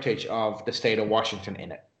heritage of the state of Washington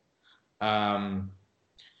in it. The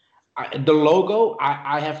logo,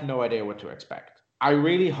 I have no idea what to expect. I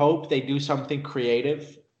really hope they do something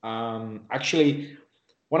creative. Actually,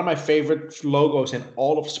 one of my favorite logos in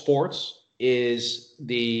all of sports is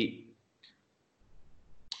the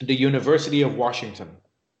University of Washington,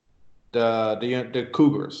 the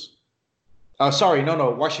Cougars.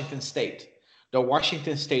 Washington State. The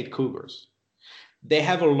Washington State Cougars. They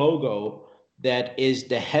have a logo that is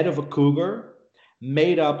the head of a cougar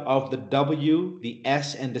made up of the W, the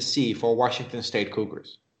S, and the C for Washington State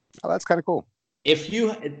Cougars. Oh, that's kind of cool. If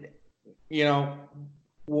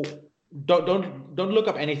don't look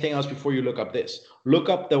up anything else before you look up this. Look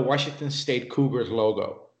up the Washington State Cougars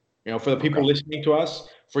logo. For the people listening to us,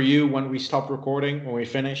 for you, when we stop recording, when we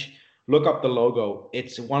finish, Look up the logo.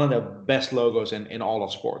 It's one of the best logos in all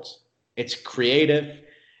of sports. It's creative.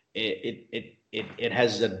 It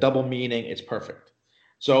has a double meaning. It's perfect.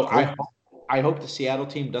 So I hope the Seattle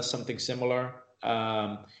team does something similar.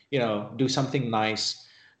 Do something nice.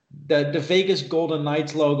 The Vegas Golden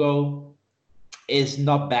Knights logo is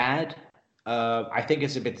not bad. I think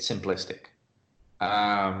it's a bit simplistic.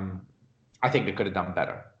 I think they could have done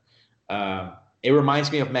better. It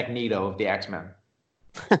reminds me of Magneto of the X-Men.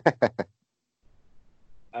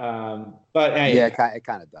 But hey, yeah, it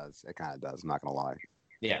kind of does. It kind of does. I'm not gonna lie.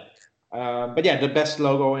 Yeah. But yeah, the best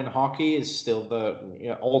logo in hockey is still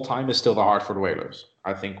all time is still the Hartford Whalers.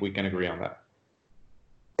 I think we can agree on that.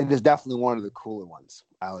 It is definitely one of the cooler ones.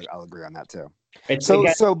 I'll agree on that too. So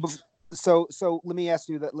let me ask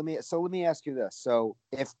you that. Let me ask you this. So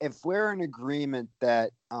if we're in agreement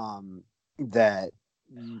that that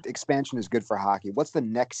expansion is good for hockey, what's the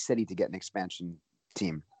next city to get an expansion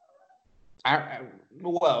team? I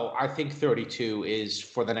think 32 is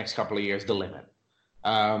for the next couple of years the limit.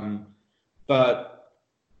 But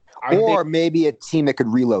maybe a team that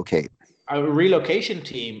could relocate. A relocation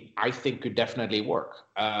team, I think, could definitely work.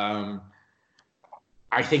 I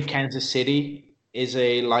think Kansas City is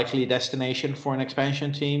a likely destination for an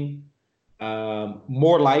expansion team.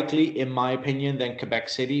 More likely, in my opinion, than Quebec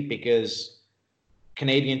City, because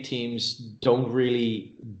Canadian teams don't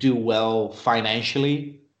really do well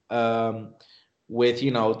financially with,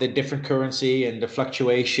 the different currency and the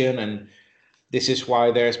fluctuation. And this is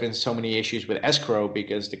why there's been so many issues with escrow,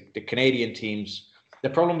 because the Canadian teams, the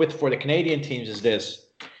problem for the Canadian teams is this: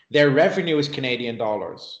 their revenue is Canadian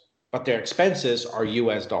dollars, but their expenses are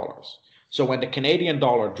US dollars. So when the Canadian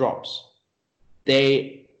dollar drops,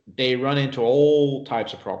 they run into all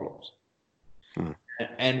types of problems.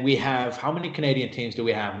 And we have, how many Canadian teams do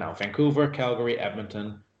we have now? Vancouver, Calgary,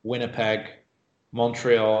 Edmonton, Winnipeg,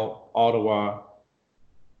 Montreal, Ottawa,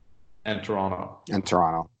 and Toronto.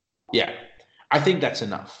 Yeah, I think that's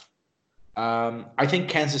enough. I think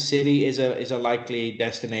Kansas City is a likely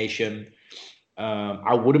destination.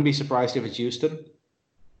 I wouldn't be surprised if it's Houston.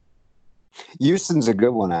 Houston's a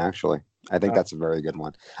good one, actually. I think that's a very good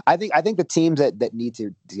one. I think the teams that need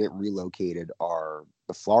to get relocated are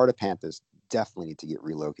the Florida Panthers. Definitely need to get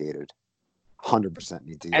relocated. 100%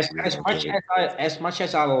 need to get relocated. As much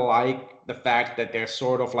as I like the fact that there's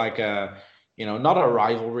sort of like a, not a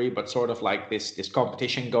rivalry, but sort of like this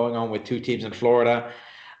competition going on with two teams in Florida,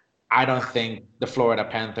 I don't think the Florida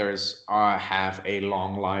Panthers have a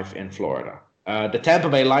long life in Florida. The Tampa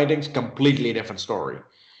Bay Lightning's completely different story.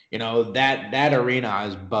 That arena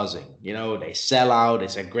is buzzing. They sell out.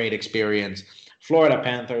 It's a great experience. Florida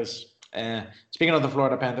Panthers. Speaking of the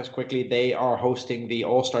Florida Panthers, quickly, they are hosting the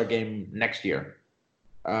All-Star Game next year.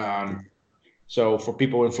 So for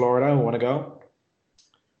people in Florida who want to go,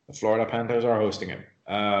 the Florida Panthers are hosting it.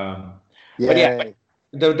 But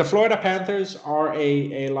the Florida Panthers are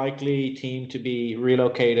a likely team to be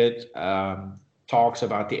relocated. Talks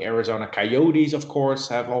about the Arizona Coyotes, of course,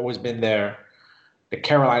 have always been there. The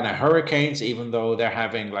Carolina Hurricanes, even though they're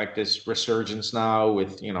having like this resurgence now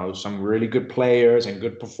with, some really good players and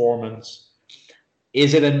good performance.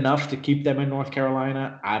 Is it enough to keep them in North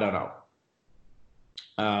Carolina? I don't know.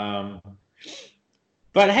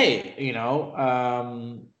 But hey,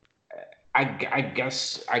 I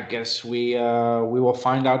guess we will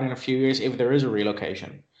find out in a few years if there is a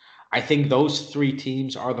relocation. I think those three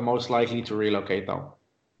teams are the most likely to relocate, though.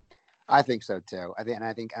 I think so too. I think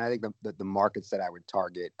the markets that I would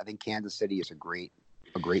target. I think Kansas City is a great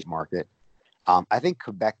market. I think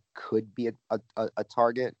Quebec could be a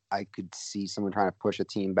target. I could see someone trying to push a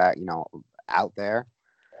team back, out there.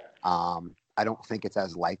 I don't think it's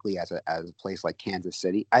as likely as a place like Kansas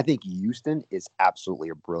City. I think Houston is absolutely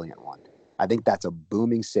a brilliant one. I think that's a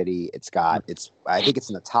booming city. I think it's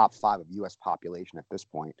in the top 5 of U.S. population at this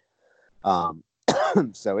point.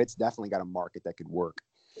 So it's definitely got a market that could work.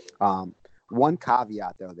 One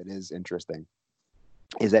caveat, though, that is interesting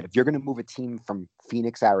is that if you're going to move a team from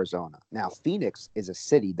Phoenix, Arizona, now Phoenix is a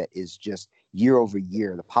city that is just year over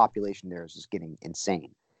year, the population there is just getting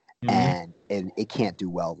insane, and it can't do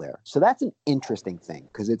well there. So that's an interesting thing,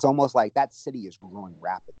 because it's almost like that city is growing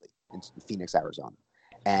rapidly in Phoenix, Arizona,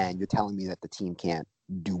 and you're telling me that the team can't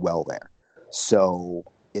do well there. So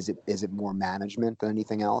is it more management than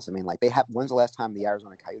anything else? I mean, like, when's the last time the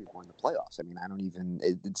Arizona Coyotes were in the playoffs? I mean,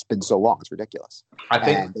 it's been so long. It's ridiculous. I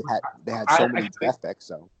think and they had so many draft picks.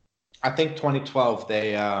 So I think 2012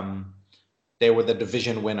 they were the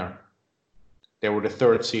division winner. They were the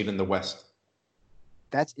 3rd seed in the West.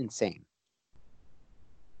 That's insane.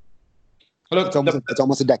 Look, it's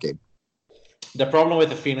almost a decade. The problem with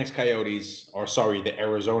the Phoenix Coyotes, or sorry, the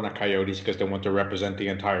Arizona Coyotes, because they want to represent the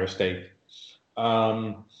entire state.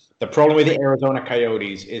 The problem with the Arizona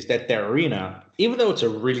Coyotes is that their arena, even though it's a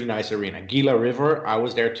really nice arena, Gila River, I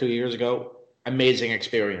was there 2 years ago, amazing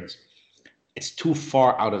experience. It's too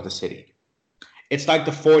far out of the city. It's like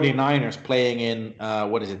the 49ers playing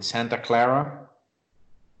in, Santa Clara?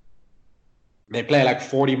 They play like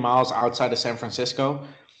 40 miles outside of San Francisco.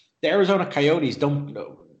 The Arizona Coyotes don't,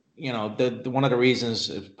 one of the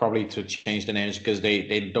reasons probably to change the name is because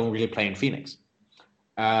they don't really play in Phoenix.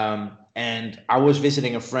 And I was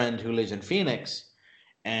visiting a friend who lives in Phoenix,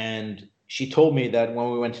 and she told me that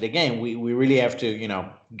when we went to the game, we really have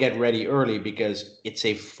to, get ready early because it's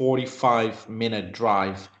a 45-minute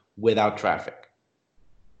drive without traffic.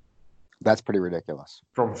 That's pretty ridiculous.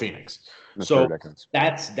 From Phoenix. So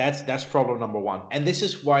that's problem number one. And this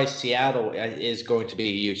is why Seattle is going to be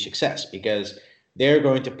a huge success, because they're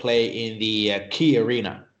going to play in the Key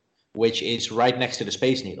Arena, which is right next to the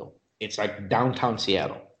Space Needle. It's like downtown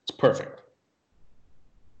Seattle. It's perfect.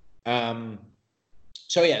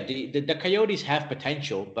 So yeah, the Coyotes have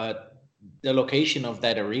potential, but the location of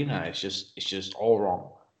that arena is just all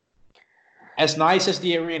wrong. As nice as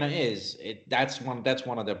the arena is, that's one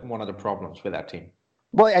of the problems with that team.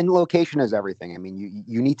 Well, and location is everything. I mean,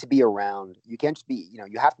 you need to be around. You can't just be,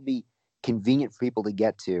 you have to be convenient for people to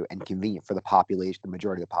get to and convenient for the population, the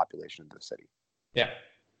majority of the population of the city. Yeah.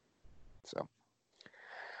 So,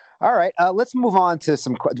 all right, let's move on to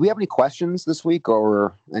some. Do we have any questions this week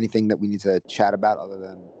or anything that we need to chat about other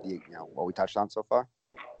than what we touched on so far?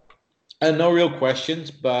 No real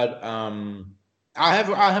questions, but I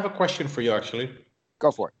have a question for you actually.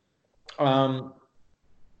 Go for it.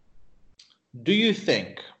 Do you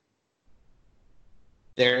think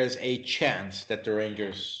there is a chance that the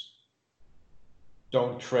Rangers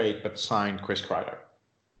don't trade but sign Chris Kreider?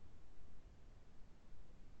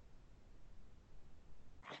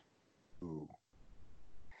 Ooh.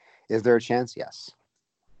 Is there a chance? Yes.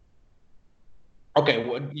 Okay,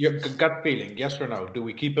 your gut feeling, yes or no? Do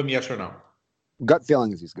we keep him, yes or no? Gut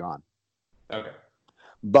feeling is he's gone. Okay.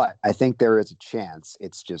 But I think there is a chance.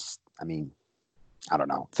 It's just, I don't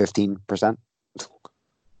know, 15%?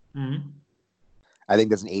 Mm-hmm. I think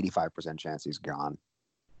there's an 85% chance he's gone.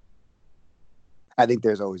 I think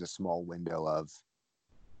there's always a small window of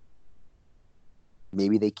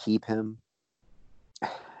maybe they keep him.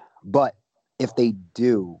 But if they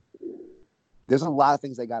do, there's a lot of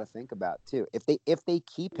things they got to think about too. If they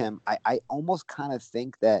keep him, I almost kind of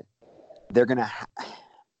think that they're gonna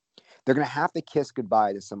have to kiss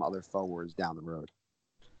goodbye to some other forwards down the road.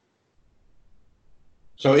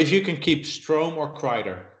 So if you can keep Strome or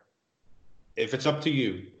Kreider, if it's up to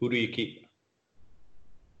you, who do you keep?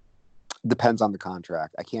 Depends on the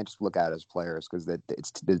contract. I can't just look at it as players because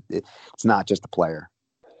it's not just the player.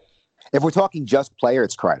 If we're talking just player,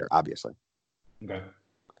 it's Kreider, obviously. Okay.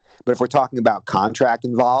 But if we're talking about contract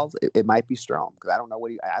involved, it might be Strome because I don't know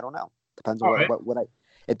I don't know. Depends on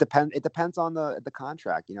It depends on the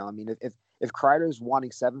contract. If Kreider's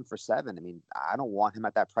wanting 7 for 7, I don't want him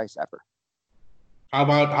at that price ever. How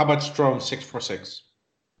about Strome 6 for 6?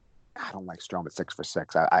 I don't like Strome at 6 for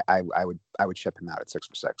 6. I would ship him out at 6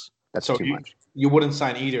 for 6. That's too much. You wouldn't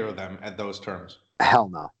sign either of them at those terms? Hell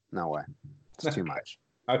no way. It's too much.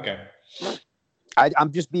 Okay.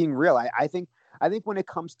 I'm just being real. I think when it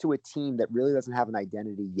comes to a team that really doesn't have an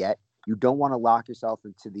identity yet, you don't want to lock yourself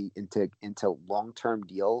into long-term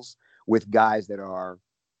deals with guys that are.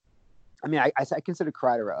 I consider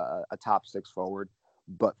Kreider a top 6 forward,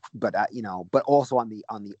 but also on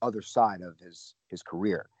the other side of his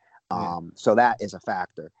career. So that is a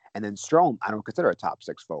factor. And then Strome, I don't consider a top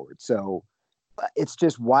 6 forward. So it's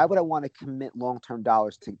just, why would I want to commit long-term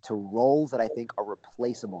dollars to roles that I think are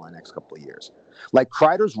replaceable in the next couple of years? Like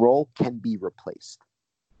Kreider's role can be replaced,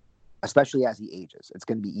 especially as he ages. It's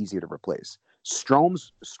going to be easier to replace.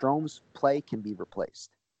 Strome's play can be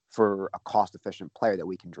replaced for a cost-efficient player that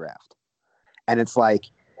we can draft. And it's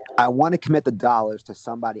like, I want to commit the dollars to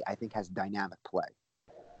somebody I think has dynamic play.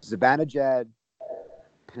 Zibanejad,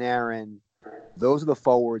 Panarin, those are the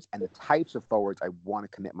forwards and the types of forwards I want to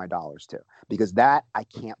commit my dollars to, because that I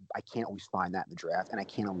can't always find that in the draft, and I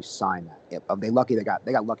can't always sign that.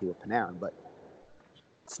 They got lucky with Panarin, but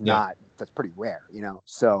it's not. That's pretty rare,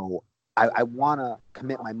 So I want to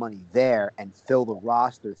commit my money there and fill the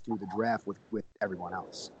roster through the draft with everyone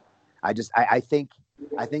else. I think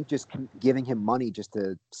just giving him money just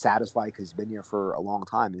to satisfy because he's been here for a long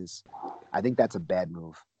time I think that's a bad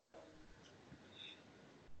move.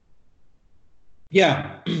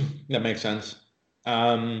 Yeah, that makes sense.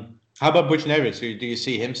 How about Buchnevich? Do you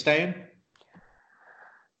see him staying?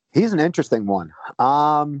 He's an interesting one.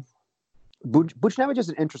 Buchnevich is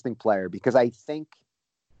an interesting player because I think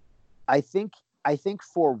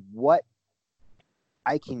for what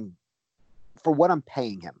I'm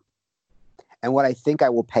paying him and what I think I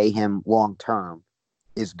will pay him long term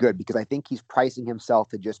is good because I think he's pricing himself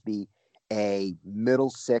to just be a middle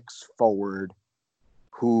six forward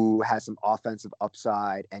who has some offensive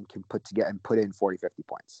upside and can put in 40, 50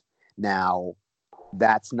 points. Now,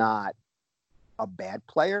 that's not a bad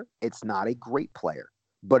player. It's not a great player,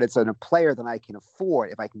 but it's a player that I can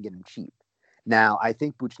afford if I can get him cheap. Now, I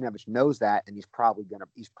think Buchnevich knows that, and he's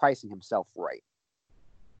pricing himself right.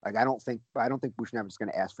 Like, I don't think Buchnevich is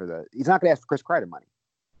going to ask he's not going to ask for Chris Kreider money.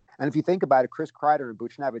 And if you think about it, Chris Kreider and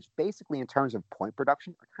Buchnevich, basically in terms of point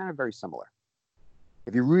production, are kind of very similar.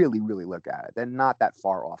 If you really, really look at it, they're not that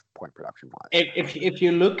far off point production wise. If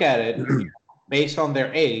you look at it based on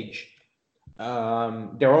their age,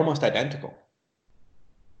 they're almost identical.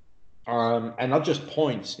 And not just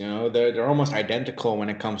points, they're almost identical when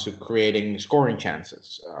it comes to creating scoring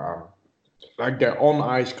chances, like their on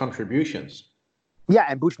ice contributions. Yeah,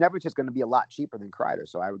 and Buchnevich is going to be a lot cheaper than Kreider,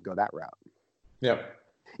 so I would go that route. Yeah.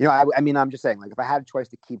 I'm just saying, like, if I had a choice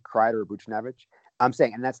to keep Kreider or Buchnevich, I'm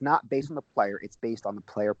saying, and that's not based on the player, it's based on the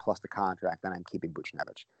player plus the contract, then I'm keeping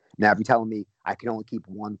Buchnevich. Now, if you're telling me I can only keep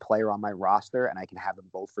one player on my roster and I can have them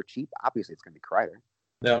both for cheap, obviously it's going to be Kreider.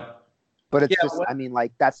 Yeah. But it's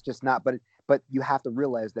that's just not, but you have to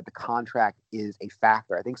realize that the contract is a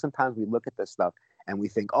factor. I think sometimes we look at this stuff and we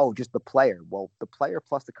think, oh, just the player. Well, the player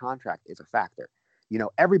plus the contract is a factor.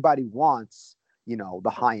 Everybody wants, the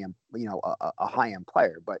high end, a high end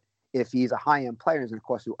player, but if he's a high end player and it's going to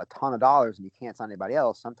cost you a ton of dollars and you can't sign anybody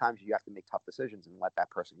else, sometimes you have to make tough decisions and let that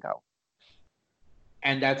person go.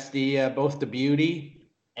 And that's the both the beauty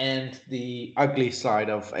and the ugly side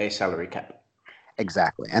of a salary cap.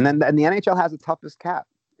 Exactly. And the NHL has the toughest cap.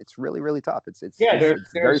 It's really, really tough. It's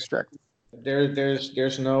very strict.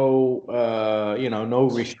 There's no no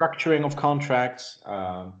restructuring of contracts.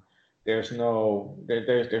 There's no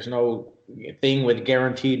thing with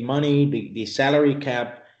guaranteed money. The salary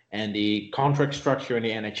cap and the contract structure in the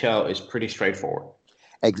NHL is pretty straightforward.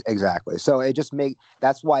 Exactly. So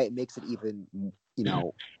that's why it makes it even,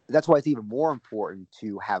 that's why it's even more important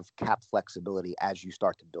to have cap flexibility as you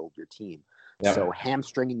start to build your team. Yeah. So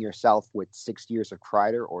hamstringing yourself with 6 years of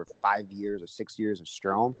Kreider or 5 years or 6 years of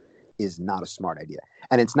Strome is not a smart idea.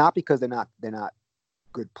 And it's not because they're not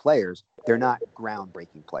good players. They're not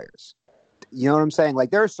groundbreaking players. You know what I'm saying?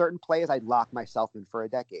 Like, there are certain players I'd lock myself in for a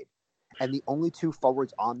decade. And the only two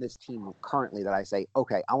forwards on this team currently that I say,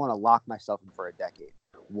 okay, I want to lock myself in for a decade.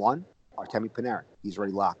 One, Artemi Panarin. He's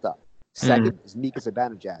already locked up. Second is Mika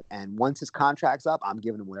Zibanejad. And once his contract's up, I'm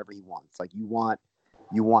giving him whatever he wants. Like, you want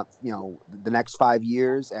the next 5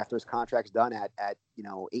 years after his contract's done at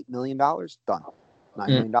 $8 million, done. $9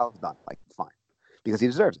 million, done. Like, fine. Because he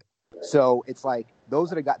deserves it. So it's like,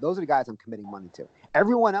 those are the guys I'm committing money to.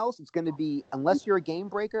 Everyone else, it's going to be, unless you're a game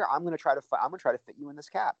breaker, I'm going to try to fit you in this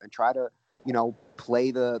cap and try to,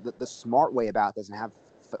 play the smart way about this and have,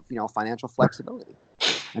 financial flexibility.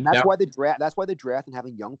 And that's why the draft and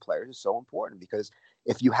having young players is so important, because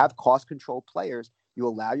if you have cost control players, you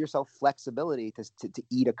allow yourself flexibility to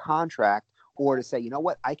eat a contract, or to say, you know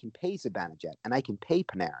what, I can pay Zibanejad and I can pay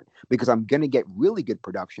Panarin because I'm going to get really good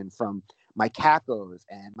production from my Kakos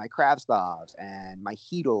and my Kravtsovs and my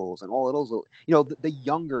Hedels and all of those, the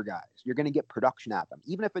younger guys. You're going to get production at them,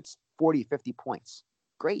 even if it's 40, 50 points.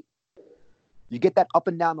 Great. You get that up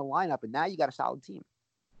and down the lineup, and now you got a solid team.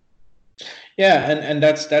 Yeah, and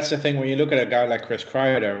that's the thing when you look at a guy like Chris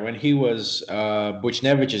Kreider, when he was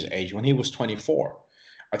Buchnevich's age, when he was 24,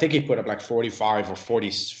 I think he put up like 45 or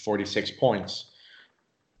 46 points.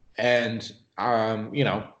 And,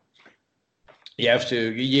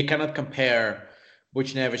 you cannot compare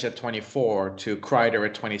Buchnevich at 24 to Kreider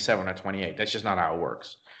at 27 or 28. That's just not how it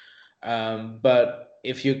works. But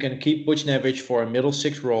if you can keep Buchnevich for a middle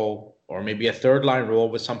six role, or maybe a third line role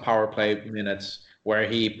with some power play minutes where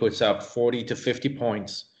he puts up 40 to 50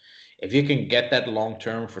 points, if you can get that long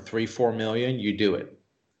term for $3-4 million, you do it.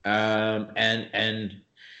 And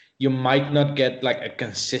you might not get like a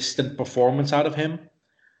consistent performance out of him.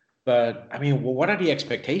 But I mean, what are the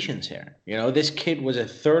expectations here? This kid was a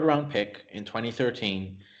third round pick in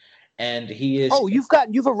 2013, and he is. Oh,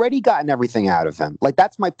 you've already gotten everything out of him. Like,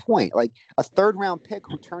 that's my point. Like, a third round pick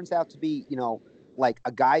who turns out to be, like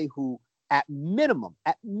a guy who at minimum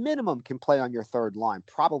can play on your third line,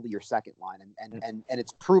 probably your second line, and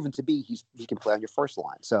it's proven to be he can play on your first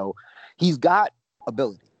line. So he's got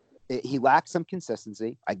ability. He lacks some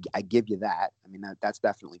consistency. I give you that. I mean, that's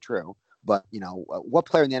definitely true. But what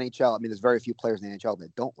player in the NHL? I mean, there's very few players in the NHL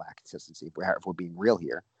that don't lack consistency. If we're being real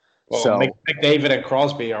here. Well, so McDavid and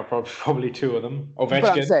Crosby are probably two of them. Ovechkin.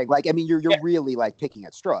 But I'm saying, you're really picking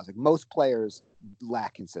at straws. Like most players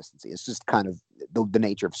lack consistency. It's just kind of the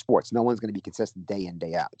nature of sports. No one's going to be consistent day in,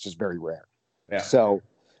 day out. It's just very rare. Yeah. So,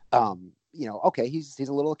 okay, he's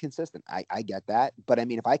a little consistent. I get that. But I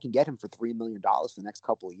mean, if I can get him for $3 million for the next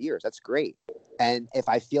couple of years, that's great. And if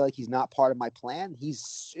I feel like he's not part of my plan, he's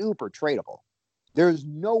super tradable. There's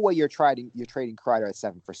no way you're trading Kreider at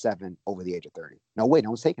 7 for 7 over the age of 30. No way,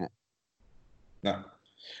 no one's taking it. No,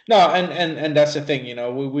 and that's the thing.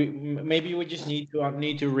 We maybe we just need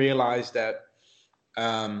to realize that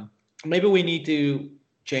maybe we need to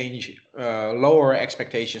change, lower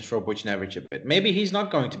expectations for Buchnevich a bit. Maybe he's not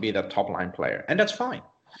going to be that top line player, and that's fine.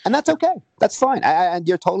 And that's okay. That's fine. And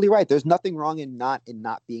you're totally right. There's nothing wrong in not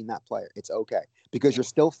being that player. It's okay because you're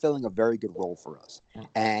still filling a very good role for us.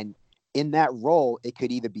 And in that role, it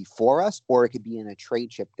could either be for us or it could be in a trade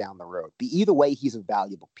chip down the road. But either way, he's a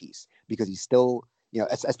valuable piece because he's still,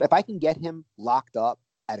 if I can get him locked up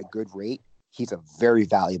at a good rate, he's a very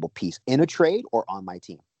valuable piece in a trade or on my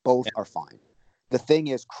team. Both are fine. The thing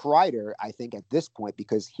is, Kreider, I think at this point,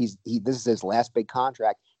 because this is his last big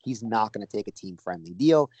contract, he's not going to take a team-friendly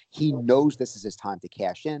deal. He knows this is his time to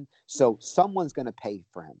cash in. So someone's going to pay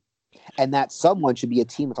for him. And that someone should be a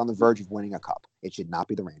team that's on the verge of winning a cup. It should not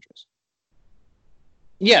be the Rangers.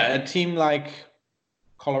 Yeah, a team like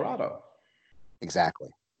Colorado. Exactly.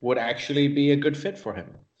 Would actually be a good fit for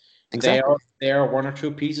him. Exactly. They are one or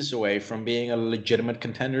two pieces away from being a legitimate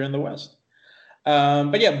contender in the West.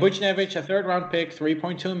 But yeah, Buchnevich, a third-round pick,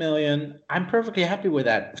 $3.2 million. I'm perfectly happy with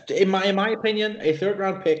that. In my opinion, a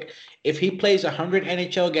third-round pick, if he plays 100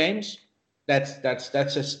 NHL games, that's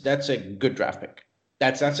a good draft pick.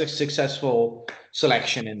 That's a successful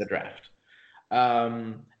selection in the draft.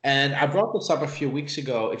 And I brought this up a few weeks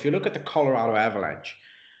ago. If you look at the Colorado Avalanche,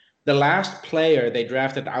 the last player they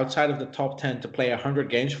drafted outside of the top 10 to play 100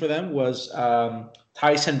 games for them was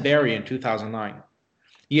Tyson Barrie in 2009.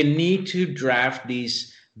 You need to draft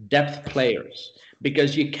these depth players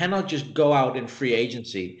because you cannot just go out in free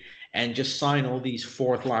agency and just sign all these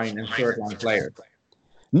fourth line and third line players.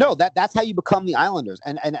 No, that's how you become the Islanders.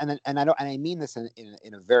 And I mean this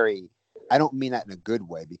in a very, I don't mean that in a good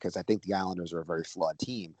way because I think the Islanders are a very flawed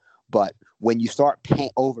team. But when you start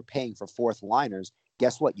overpaying for fourth liners,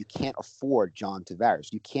 guess what? You can't afford John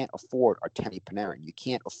Tavares. You can't afford Artemi Panarin. You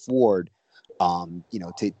can't afford,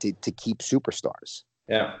 to keep superstars.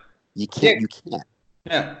 Yeah, you can't. You can't.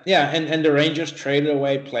 Yeah, and the Rangers traded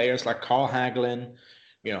away players like Carl Hagelin,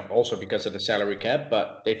 also because of the salary cap.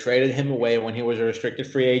 But they traded him away when he was a restricted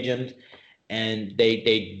free agent, and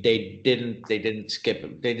they didn't skip a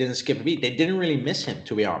beat. They didn't really miss him,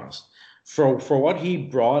 to be honest. For what he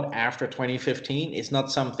brought after 2015, it's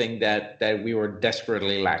not something that we were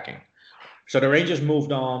desperately lacking. So the Rangers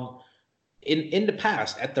moved on in the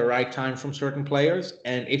past at the right time from certain players,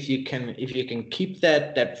 and if you can keep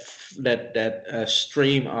that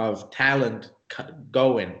stream of talent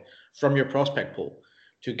going from your prospect pool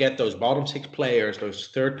to get those bottom six players, those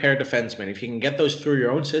third pair defensemen, if you can get those through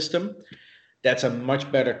your own system, that's a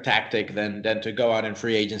much better tactic than to go out in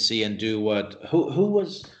free agency and do what who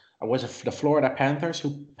was it the Florida Panthers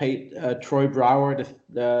who paid Troy Brouwer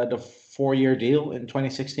the 4-year deal in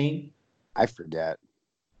 2016? I forget.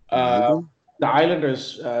 The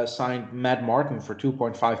Islanders signed Matt Martin for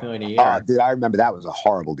 $2.5 million a year. Dude, I remember that was a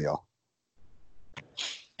horrible deal.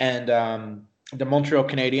 And the Montreal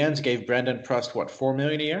Canadiens gave Brandon Prust $4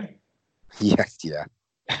 million a year? Yes, yeah.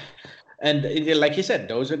 And like you said,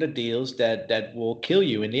 those are the deals that will kill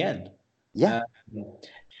you in the end. Yeah.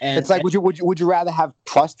 And it's like, would you rather have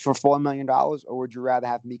Prust for $4 million, or would you rather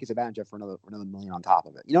have Mika Zibanejad for another $1 million on top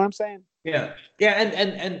of it? You know what I'm saying? Yeah,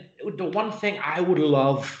 and the one thing I would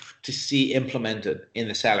love to see implemented in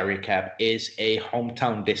the salary cap is a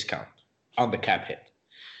hometown discount on the cap hit.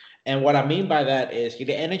 And what I mean by that is the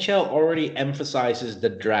NHL already emphasizes the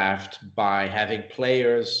draft by having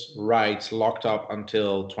players' rights locked up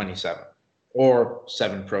until 27 or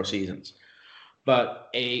 7 pro seasons. But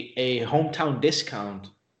a hometown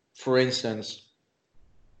discount, for instance,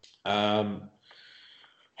 Henrik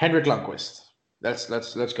Lundqvist,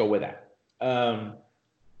 let's go with that.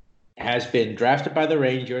 Has been drafted by the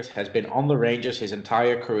Rangers, has been on the Rangers his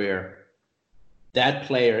entire career. That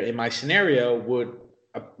player, in my scenario, would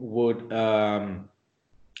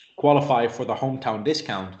qualify for the hometown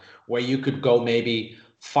discount, where you could go maybe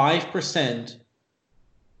 5%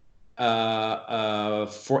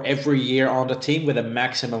 for every year on the team with a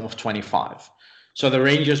maximum of 25. So the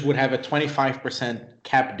Rangers would have a 25%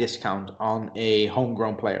 cap discount on a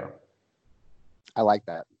homegrown player. I like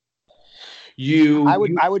that. I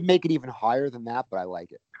I would make it even higher than that, but I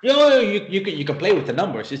like it. You can play with the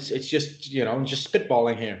numbers. It's just just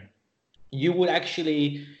spitballing here.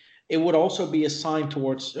 It would also be a sign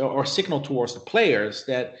towards or signal towards the players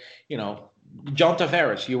that John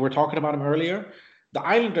Tavares. You were talking about him earlier. The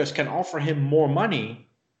Islanders can offer him more money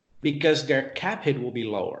because their cap hit will be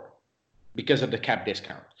lower because of the cap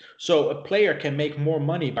discount. So a player can make more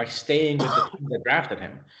money by staying with the team that drafted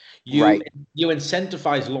him. You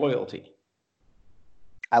incentivize loyalty.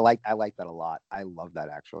 I like that a lot. I love that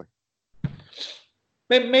actually.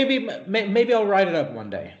 Maybe I'll write it up one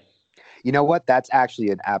day. You know what? That's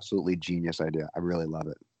actually an absolutely genius idea. I really love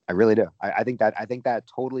it. I really do. I think that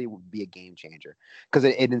totally would be a game changer because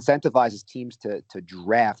it incentivizes teams to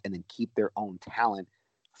draft and then keep their own talent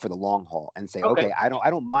for the long haul and say, okay, I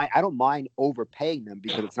don't mind overpaying them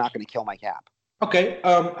because it's not going to kill my cap. Okay.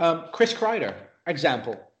 Chris Kreider,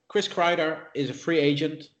 example. Chris Kreider is a free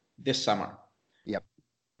agent this summer. Yep.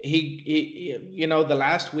 He the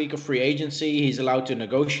last week of free agency, he's allowed to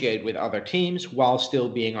negotiate with other teams while still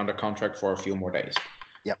being under contract for a few more days.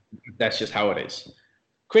 Yep. That's just how it is.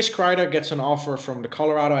 Chris Kreider gets an offer from the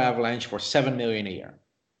Colorado Avalanche for $7 million a year.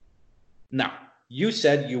 Now, you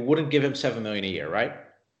said you wouldn't give him $7 million a year, right?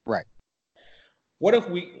 Right. What if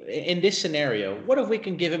in this scenario, we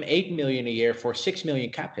can give him $8 million a year for $6 million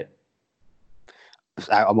cap hit?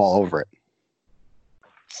 I'm all over it.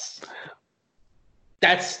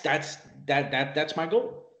 That's my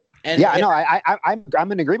goal. And yeah, no,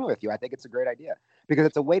 I'm in agreement with you. I think it's a great idea because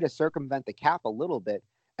it's a way to circumvent the cap a little bit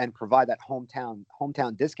and provide that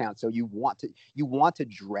hometown discount. So you want to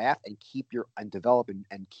draft and develop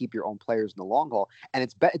and keep your own players in the long haul, and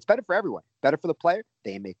it's better for everyone. Better for the player,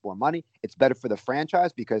 they make more money. It's better for the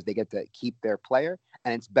franchise because they get to keep their player,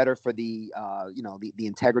 and it's better for the the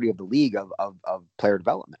integrity of the league of player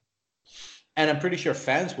development. And I'm pretty sure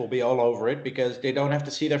fans will be all over it because they don't have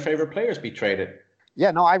to see their favorite players be traded.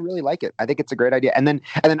 Yeah, no, I really like it. I think it's a great idea. And then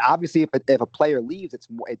obviously, if a player leaves, it's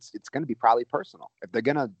going to be probably personal. If they're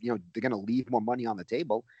gonna leave more money on the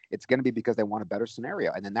table, it's going to be because they want a better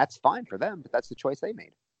scenario, and then that's fine for them. But that's the choice they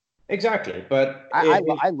made. Exactly. But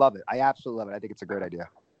I love it. I absolutely love it. I think it's a great idea.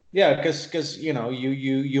 Yeah, because you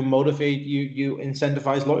motivate, you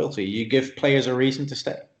incentivize loyalty. You give players a reason to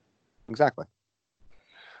stay. Exactly.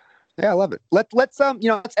 Yeah, I love it. Let's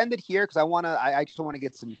end it here because I just want to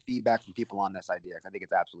get some feedback from people on this idea. I think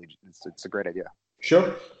it's a great idea.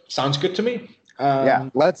 Sure, sounds good to me. Yeah,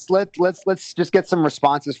 let's just get some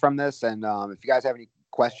responses from this, and if you guys have any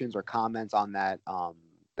questions or comments on that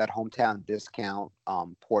hometown discount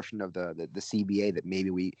portion of the CBA that maybe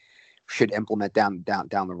we should implement down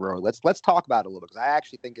the road, let's talk about it a little because I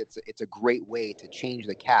actually think it's a great way to change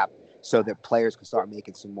the cap so that players can start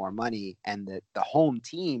making some more money and that the home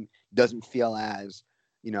team doesn't feel as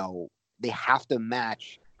they have to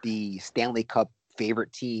match the Stanley Cup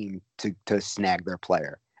favorite team to snag their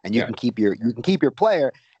player, and you can keep your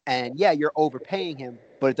player, and you're overpaying him,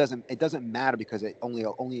 but it doesn't matter because it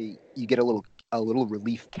only you get a little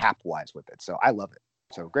relief cap wise with it. So I love it.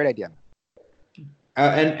 So great idea.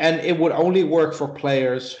 And it would only work for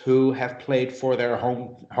players who have played for their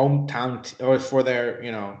hometown or for their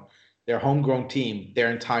homegrown team their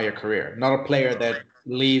entire career, not a player that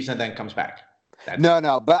leaves and then comes back.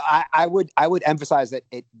 No, but I would emphasize that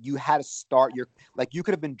you had to start you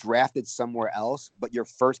could have been drafted somewhere else, but your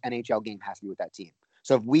first NHL game has to be with that team.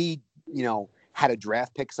 So if we, had a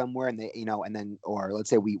draft pick somewhere and they, and then, or let's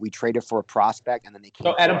say we traded for a prospect and then they came.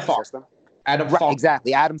 So Adam Fox.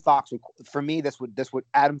 Exactly. Adam Fox for me,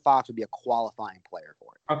 Adam Fox would be a qualifying player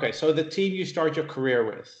for it. Okay. So the team you start your career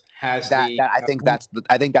with has that. I think that's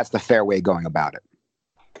the fair way going about it.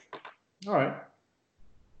 All right.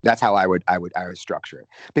 That's how I would structure it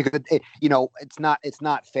because it's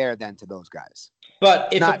not fair then to those guys.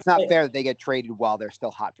 But it's not fair that they get traded while they're still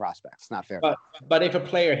hot prospects. It's not fair. But if a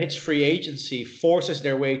player hits free agency, forces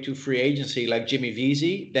their way to free agency like Jimmy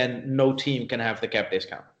Vesey, then no team can have the cap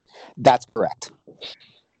discount. That's correct.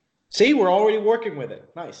 See, we're already working with it.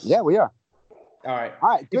 Nice. Yeah, we are. All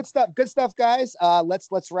right. Good stuff, guys.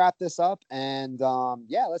 Let's wrap this up, and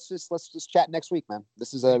let's just chat next week, man.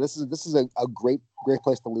 This is a great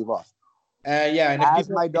place to leave off. And as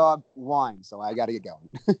my dog whines, so I got to get going.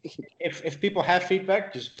 if people have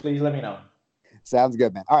feedback, just please let me know. Sounds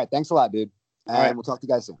good, man. All right, thanks a lot, dude. And we'll talk to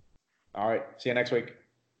you guys soon. All right, see you next week.